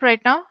this up right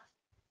now?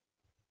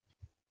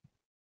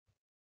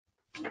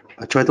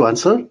 I try to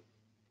answer.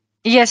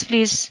 Yes,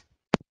 please.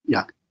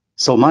 Yeah.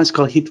 So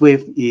MySQL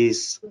HeatWave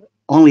is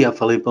only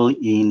available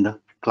in the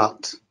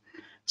cloud.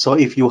 So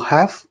if you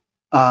have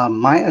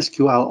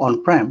MySQL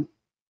on-prem,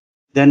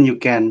 then you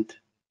can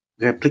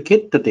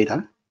replicate the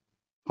data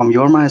from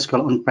your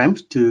MySQL on-prem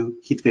to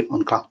HeatWave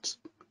on cloud,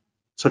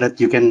 so that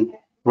you can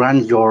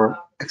run your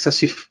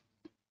excessive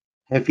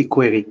heavy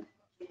query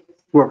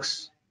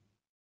works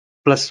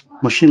plus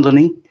machine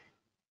learning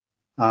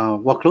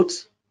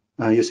workloads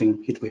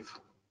using HeatWave.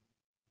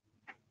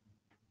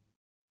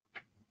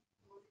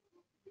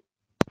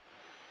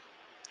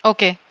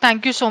 Okay,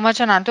 thank you so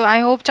much, Ananto. I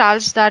hope,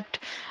 Charles, that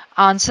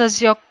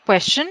answers your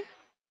question.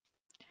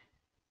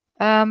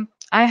 I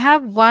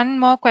have one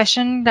more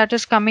question that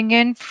is coming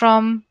in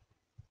from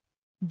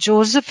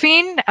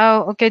Josephine.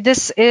 Okay,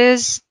 this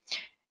is,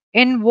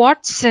 in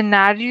what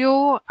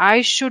scenario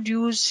I should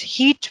use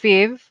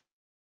HeatWave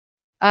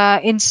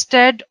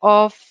instead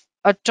of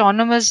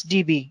Autonomous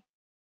DB?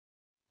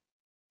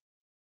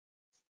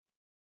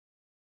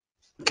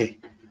 Okay,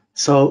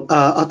 so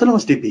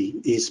Autonomous DB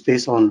is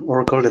based on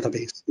Oracle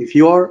database. If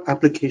your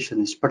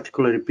application is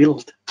particularly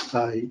built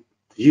to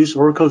use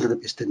Oracle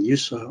database, then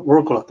use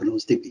Oracle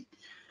Autonomous DB.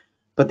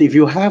 But if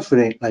you have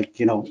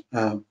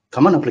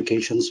common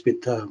applications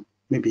with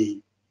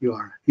maybe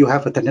you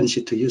have a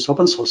tendency to use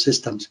open source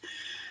systems,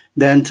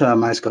 then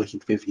MySQL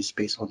HeatWave is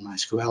based on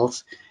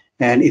MySQL,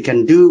 and it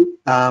can do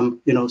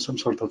some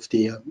sort of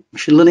the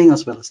machine learning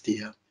as well as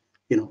the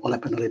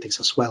OLAP analytics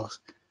as well.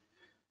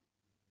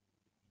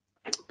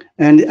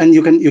 And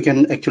you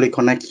can actually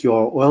connect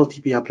your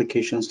OLTP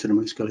applications to the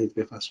MySQL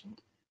HeatWave as well.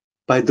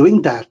 By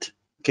doing that,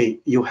 okay,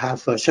 you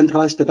have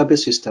centralized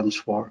database systems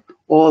for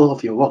all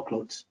of your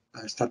workloads.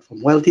 Start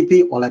from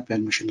OLTP, OLAP,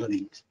 and machine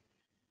learning.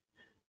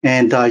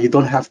 And you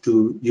don't have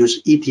to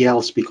use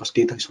ETLs because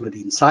data is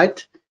already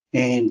inside.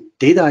 And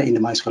data in the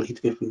MySQL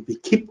HeatWave will be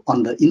kept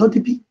on the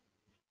InnoDB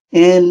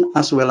and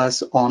as well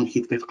as on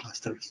HeatWave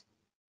clusters.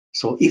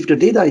 So if the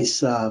data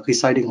is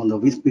residing on the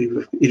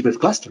HeatWave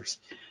clusters,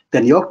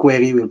 then your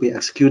query will be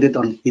executed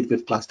on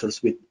HeatWave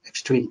clusters with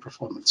extreme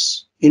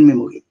performance in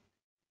memory.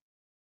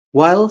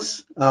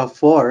 Whilst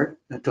for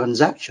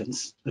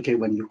transactions, okay,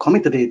 when you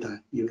commit the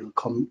data, you will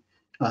come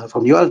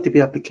from your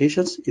LTP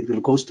applications, it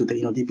will go to the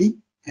InnoDB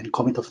and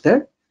commit off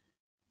there.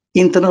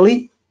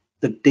 Internally,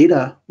 the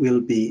data will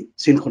be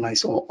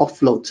synchronized or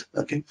offload,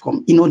 okay,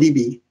 from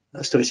InnoDB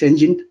storage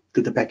engine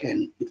to the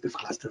backend HeatWave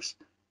clusters.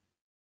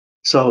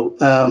 So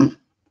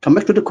come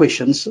back to the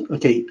questions.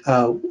 Okay,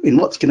 in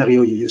what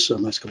scenario you use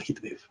MySQL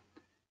HeatWave?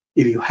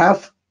 If you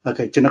have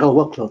general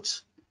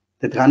workloads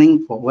that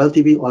running for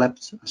OLTP, OLAP,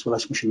 as well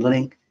as machine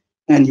learning,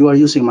 and you are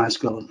using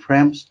MySQL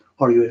on-prems,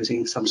 or you're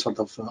using some sort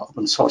of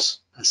open source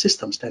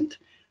systems, then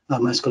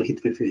MySQL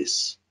HeatWave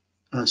is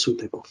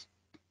suitable.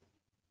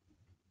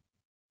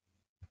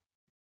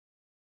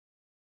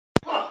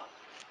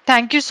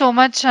 Thank you so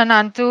much,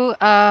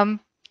 Anantu.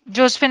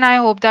 Josephine, I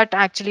hope that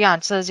actually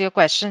answers your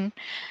question.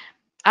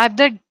 I've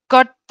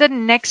got the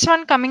next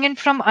one coming in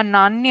from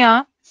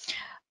Ananya.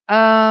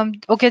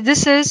 Okay,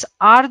 this is,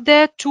 are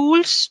there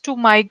tools to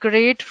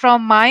migrate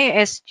from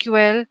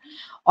MySQL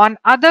on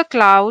other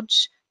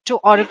clouds to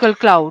Oracle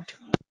Cloud?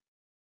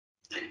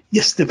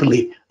 Yes,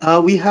 definitely.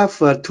 We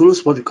have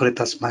tools, what we call it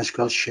as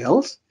MySQL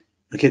shells.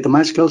 Okay, the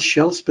MySQL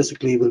shells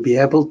basically will be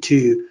able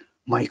to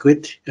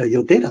migrate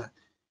your data,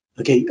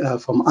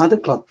 from other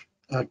cloud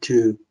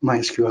to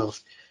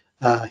MySQL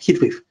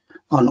HeatWave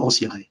on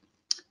OCI.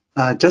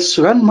 Just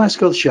run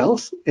MySQL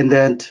shells and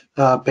then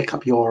back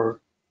up your,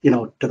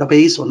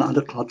 database on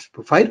other cloud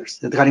providers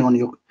that running on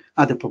your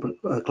other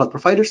cloud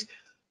providers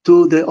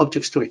to the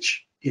object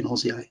storage in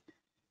OCI.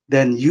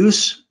 Then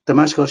use the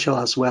MySQL shell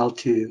as well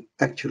to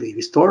actually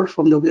restore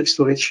from the object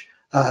storage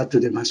to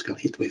the MySQL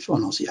HeatWave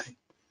on OCI.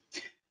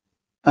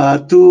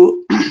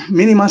 To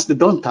minimize the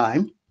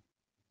downtime,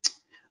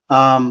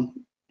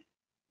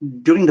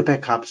 during the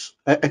backups,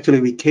 actually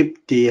we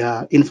keep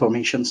the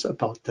informations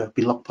about the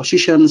log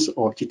positions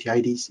or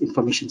GTIDs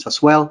informations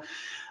as well,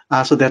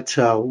 so that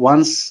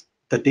once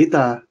the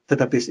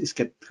database is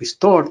get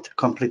restored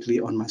completely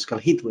on MySQL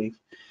HeatWave,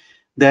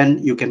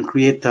 then you can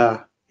create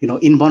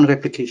inbound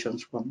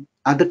replications from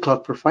other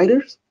cloud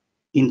providers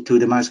into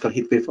the MySQL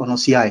HeatWave on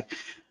OCI,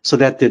 so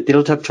that the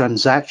delta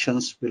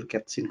transactions will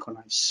get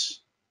synchronized.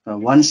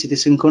 Once it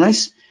is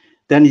synchronized,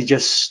 then you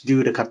just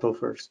do the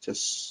cutovers.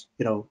 Just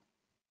the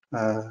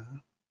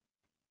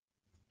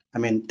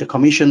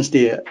commissions,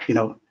 the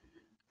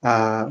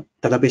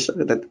database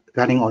that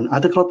running on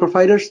other cloud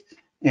providers,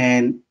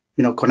 and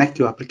connect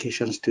your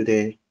applications to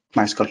the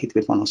MySQL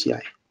HeatWave on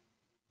OCI.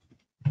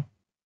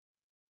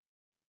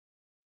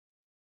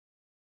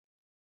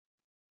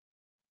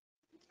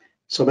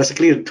 So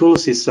basically, the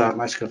tools is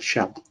MySQL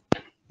shell.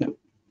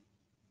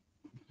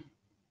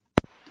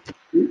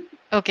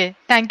 Okay,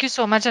 thank you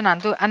so much,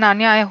 Anantu.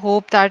 Ananya, I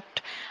hope that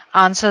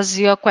answers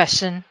your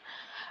question.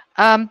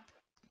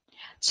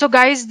 So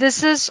guys,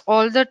 this is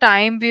all the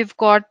time we've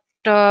got,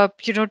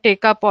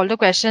 take up all the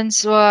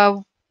questions.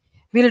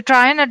 We'll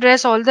try and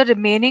address all the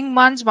remaining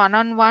ones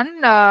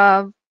one-on-one,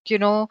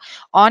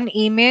 on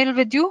email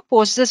with you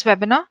post this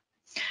webinar.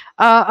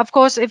 Of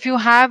course, if you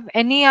have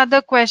any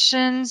other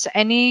questions,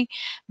 any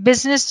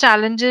business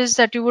challenges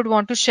that you would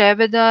want to share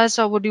with us,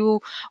 or would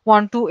you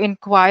want to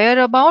inquire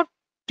about,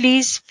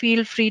 please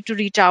feel free to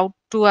reach out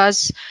to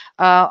us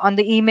on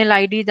the email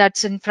ID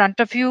that's in front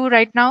of you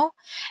right now.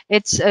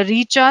 It's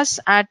reach us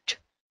at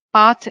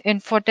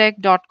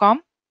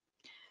pathinfotech.com.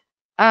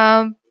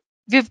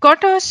 We've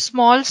got a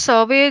small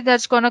survey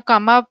that's going to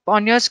come up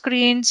on your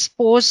screens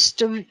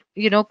post,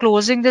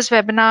 closing this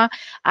webinar.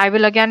 I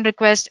will again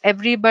request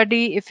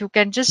everybody, if you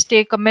can just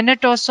take a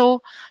minute or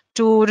so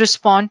to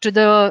respond to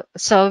the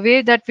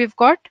survey that we've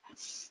got.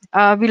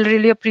 We'll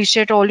really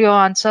appreciate all your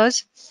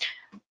answers.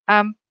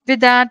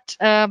 With that,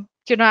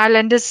 I'll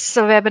end this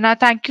webinar.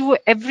 Thank you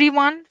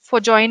everyone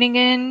for joining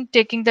in,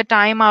 taking the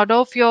time out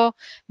of your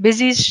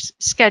busy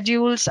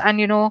schedules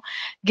and,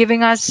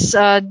 giving us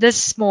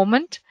this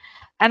moment.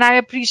 And I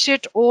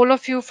appreciate all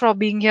of you for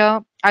being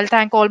here. I'll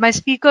thank all my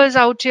speakers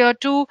out here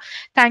too.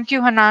 Thank you,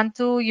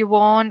 Hanantu,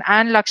 Yvonne,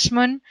 and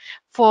Lakshman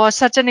for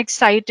such an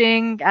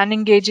exciting and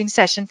engaging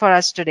session for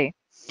us today.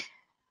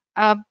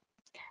 We'll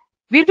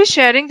be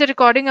sharing the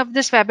recording of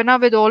this webinar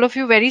with all of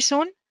you very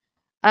soon.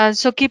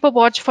 So keep a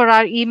watch for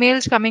our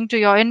emails coming to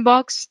your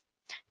inbox.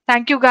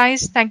 Thank you,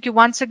 guys. Thank you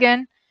once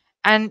again.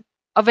 And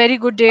a very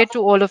good day to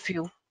all of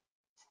you.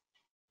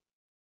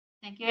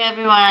 Thank you,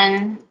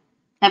 everyone.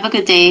 Have a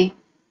good day.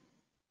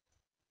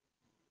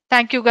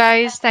 Thank you,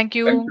 guys. Thank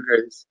you. Thank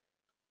you, guys.